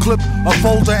 a clip, a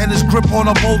folder, and his grip on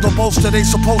a boulder bolster. They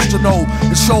supposed to know,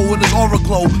 and show in his aura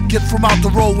glow. Get from out the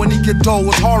road when he get dough,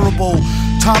 it's horrible.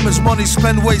 Time is money,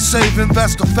 spend, wait, save,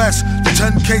 invest, the fest. The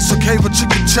 10K, so cave a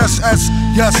chicken chest, S.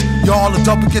 Yes, y'all are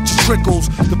double, get your trickles.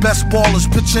 The best ballers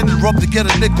pitch in and rub to get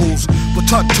a nickels. But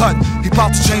tut, he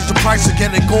bout to change the price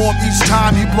again and go up each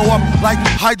time he blow up like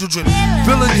hydrogen.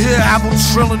 Villain here, have him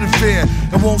shrilling in fear.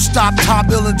 And won't stop top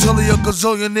ill until he a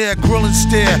gazillionaire, grilling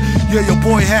stare. Yeah, your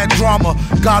boy had drama,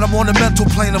 got him on the mental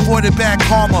plane, avoided bad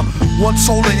karma. One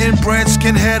solar inbred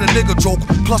skinhead, a nigga joke,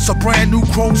 plus a brand new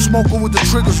chrome smoker with the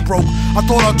triggers broke. I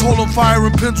thought I told him fire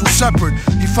and pins were separate.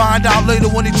 He find out later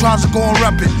when he tries to go and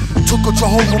rep it. Took a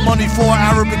Jehovah money for an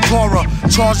Arabic Torah,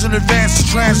 charged in advance to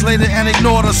translate it and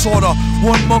ignore the sorta.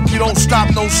 One monkey don't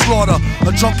stop, no slaughter.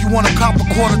 A junkie want a cop a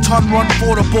quarter ton, run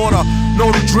for the border.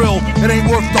 Know the drill, it ain't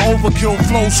worth the overkill.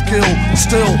 Flow skill,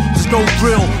 still, there's no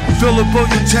thrill. Fill a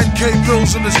billion 10K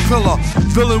bills in this pillar.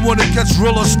 Villain when it gets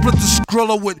realer, split the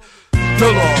skrilla with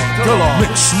Dilla.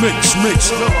 Mix.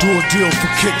 Do a deal for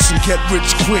kicks and get rich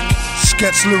quick.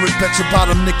 Sketch lyric, bet you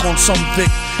bottom nick on some Vic.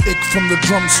 Ick from the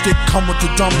drumstick, come with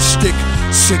the dumb stick.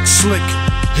 Sick, slick,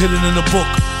 hidden in the book.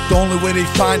 The only way they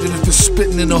find it if it's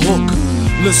spitting in a hook.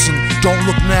 Listen, don't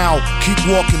look now, keep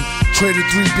walking. Traded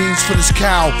 3 beans for this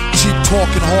cow. Cheap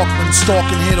talking, Hawkman,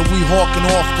 stalking here that we hawking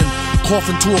often.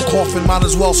 Coughing to a coffin, might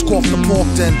as well scoff the pork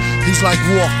then. He's like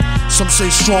Wolf, some say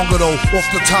stronger though. Off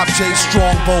the top, J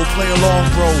Strongbow, play along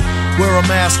bro. Wear a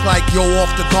mask like yo off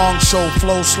the Gong Show.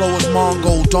 Flow slow as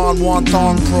Mongo, Don Juan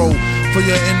Thong Pro. For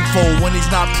your info, when he's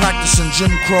not practicing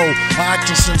Jim Crow, an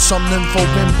actress in some nympho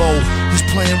bimbo. He's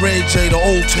playing Ray J, the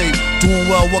old tape. Doing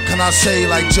well, what can I say,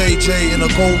 like JJ in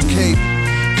a gold cape.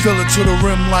 Fill it to the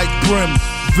rim like brim.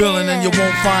 Villain and you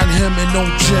won't find him in no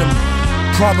gym.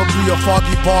 Probably a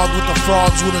foggy bog with the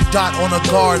frogs with a dot on a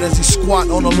guard as he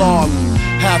squat on a log.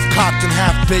 Half cocked and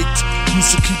half baked.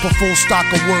 Used to keep a full stock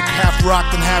of work, half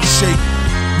rocked and half shaped.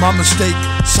 My mistake,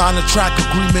 sign a track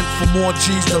agreement for more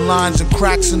G's than lines and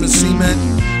cracks in the cement.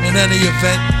 In any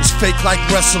event, it's fake like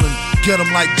wrestling. Get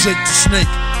him like Jake the Snake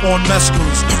on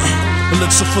mescalines.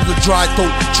 Elixir for the dry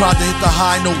throat, tried to hit the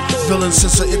high note. Villain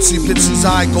since a itsy bitsy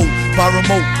zygote by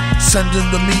remote. Sending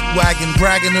the meat wagon,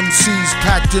 bragging MCs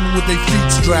packed in with their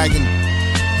feet dragging.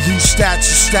 These stats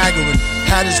are staggering.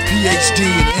 Had his PhD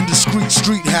in indiscreet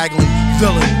street haggling.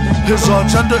 Villain, his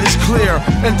agenda is clear.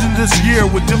 Ending this year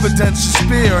with dividends to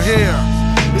spare here.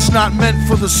 It's not meant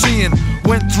for the seeing.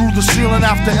 Went through the ceiling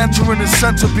after entering his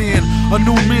center being. A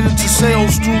new meaning to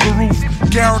sales through the roof.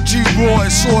 Guaranteed raw,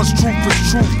 it saw its truth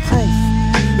is truth proof.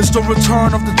 It's the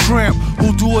return of the tramp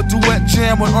who'll do a duet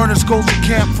jam when Ernest goes to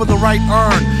camp for the right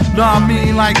earn. Nah, I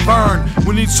mean like Vern.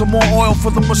 We need some more oil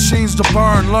for the machines to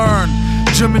burn. Learn.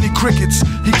 Jiminy Crickets,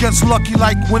 he gets lucky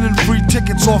like winning free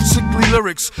tickets off sickly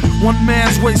lyrics. One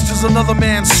man's waste is another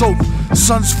man's soap.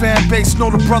 Son's fan base know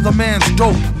the brother man's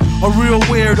dope. A real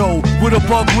weirdo with a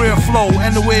bug rare flow,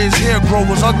 and the way his hair grow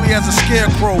was ugly as a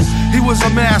scarecrow. He was a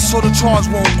mass so the charge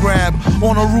won't grab.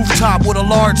 On a rooftop with a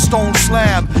large stone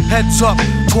slab. Heads up,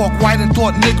 talk white and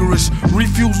thought niggerish.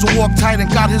 Refused to walk tight and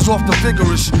got his off the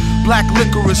vigorous. Black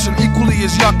licorice and equally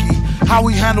as yucky. How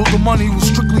he handled the money was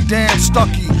strictly damn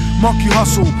stucky. Monkey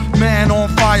hustle, man on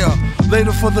fire.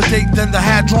 Later for the date than the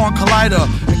Hadron Collider.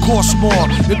 It costs more,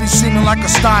 it be seeming like a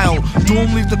style.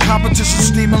 Doom leave the competition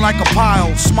steaming like a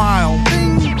pile. Smile,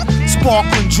 ding.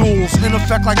 Sparkling jewels, in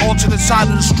effect like alternate side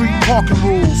of the street parking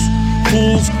rules.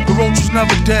 Fools, the roach was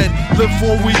never dead. Live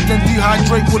for a week, then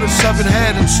dehydrate with a severed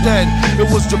head instead. It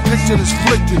was depicted as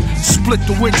flicked, split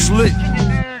the wicks lit.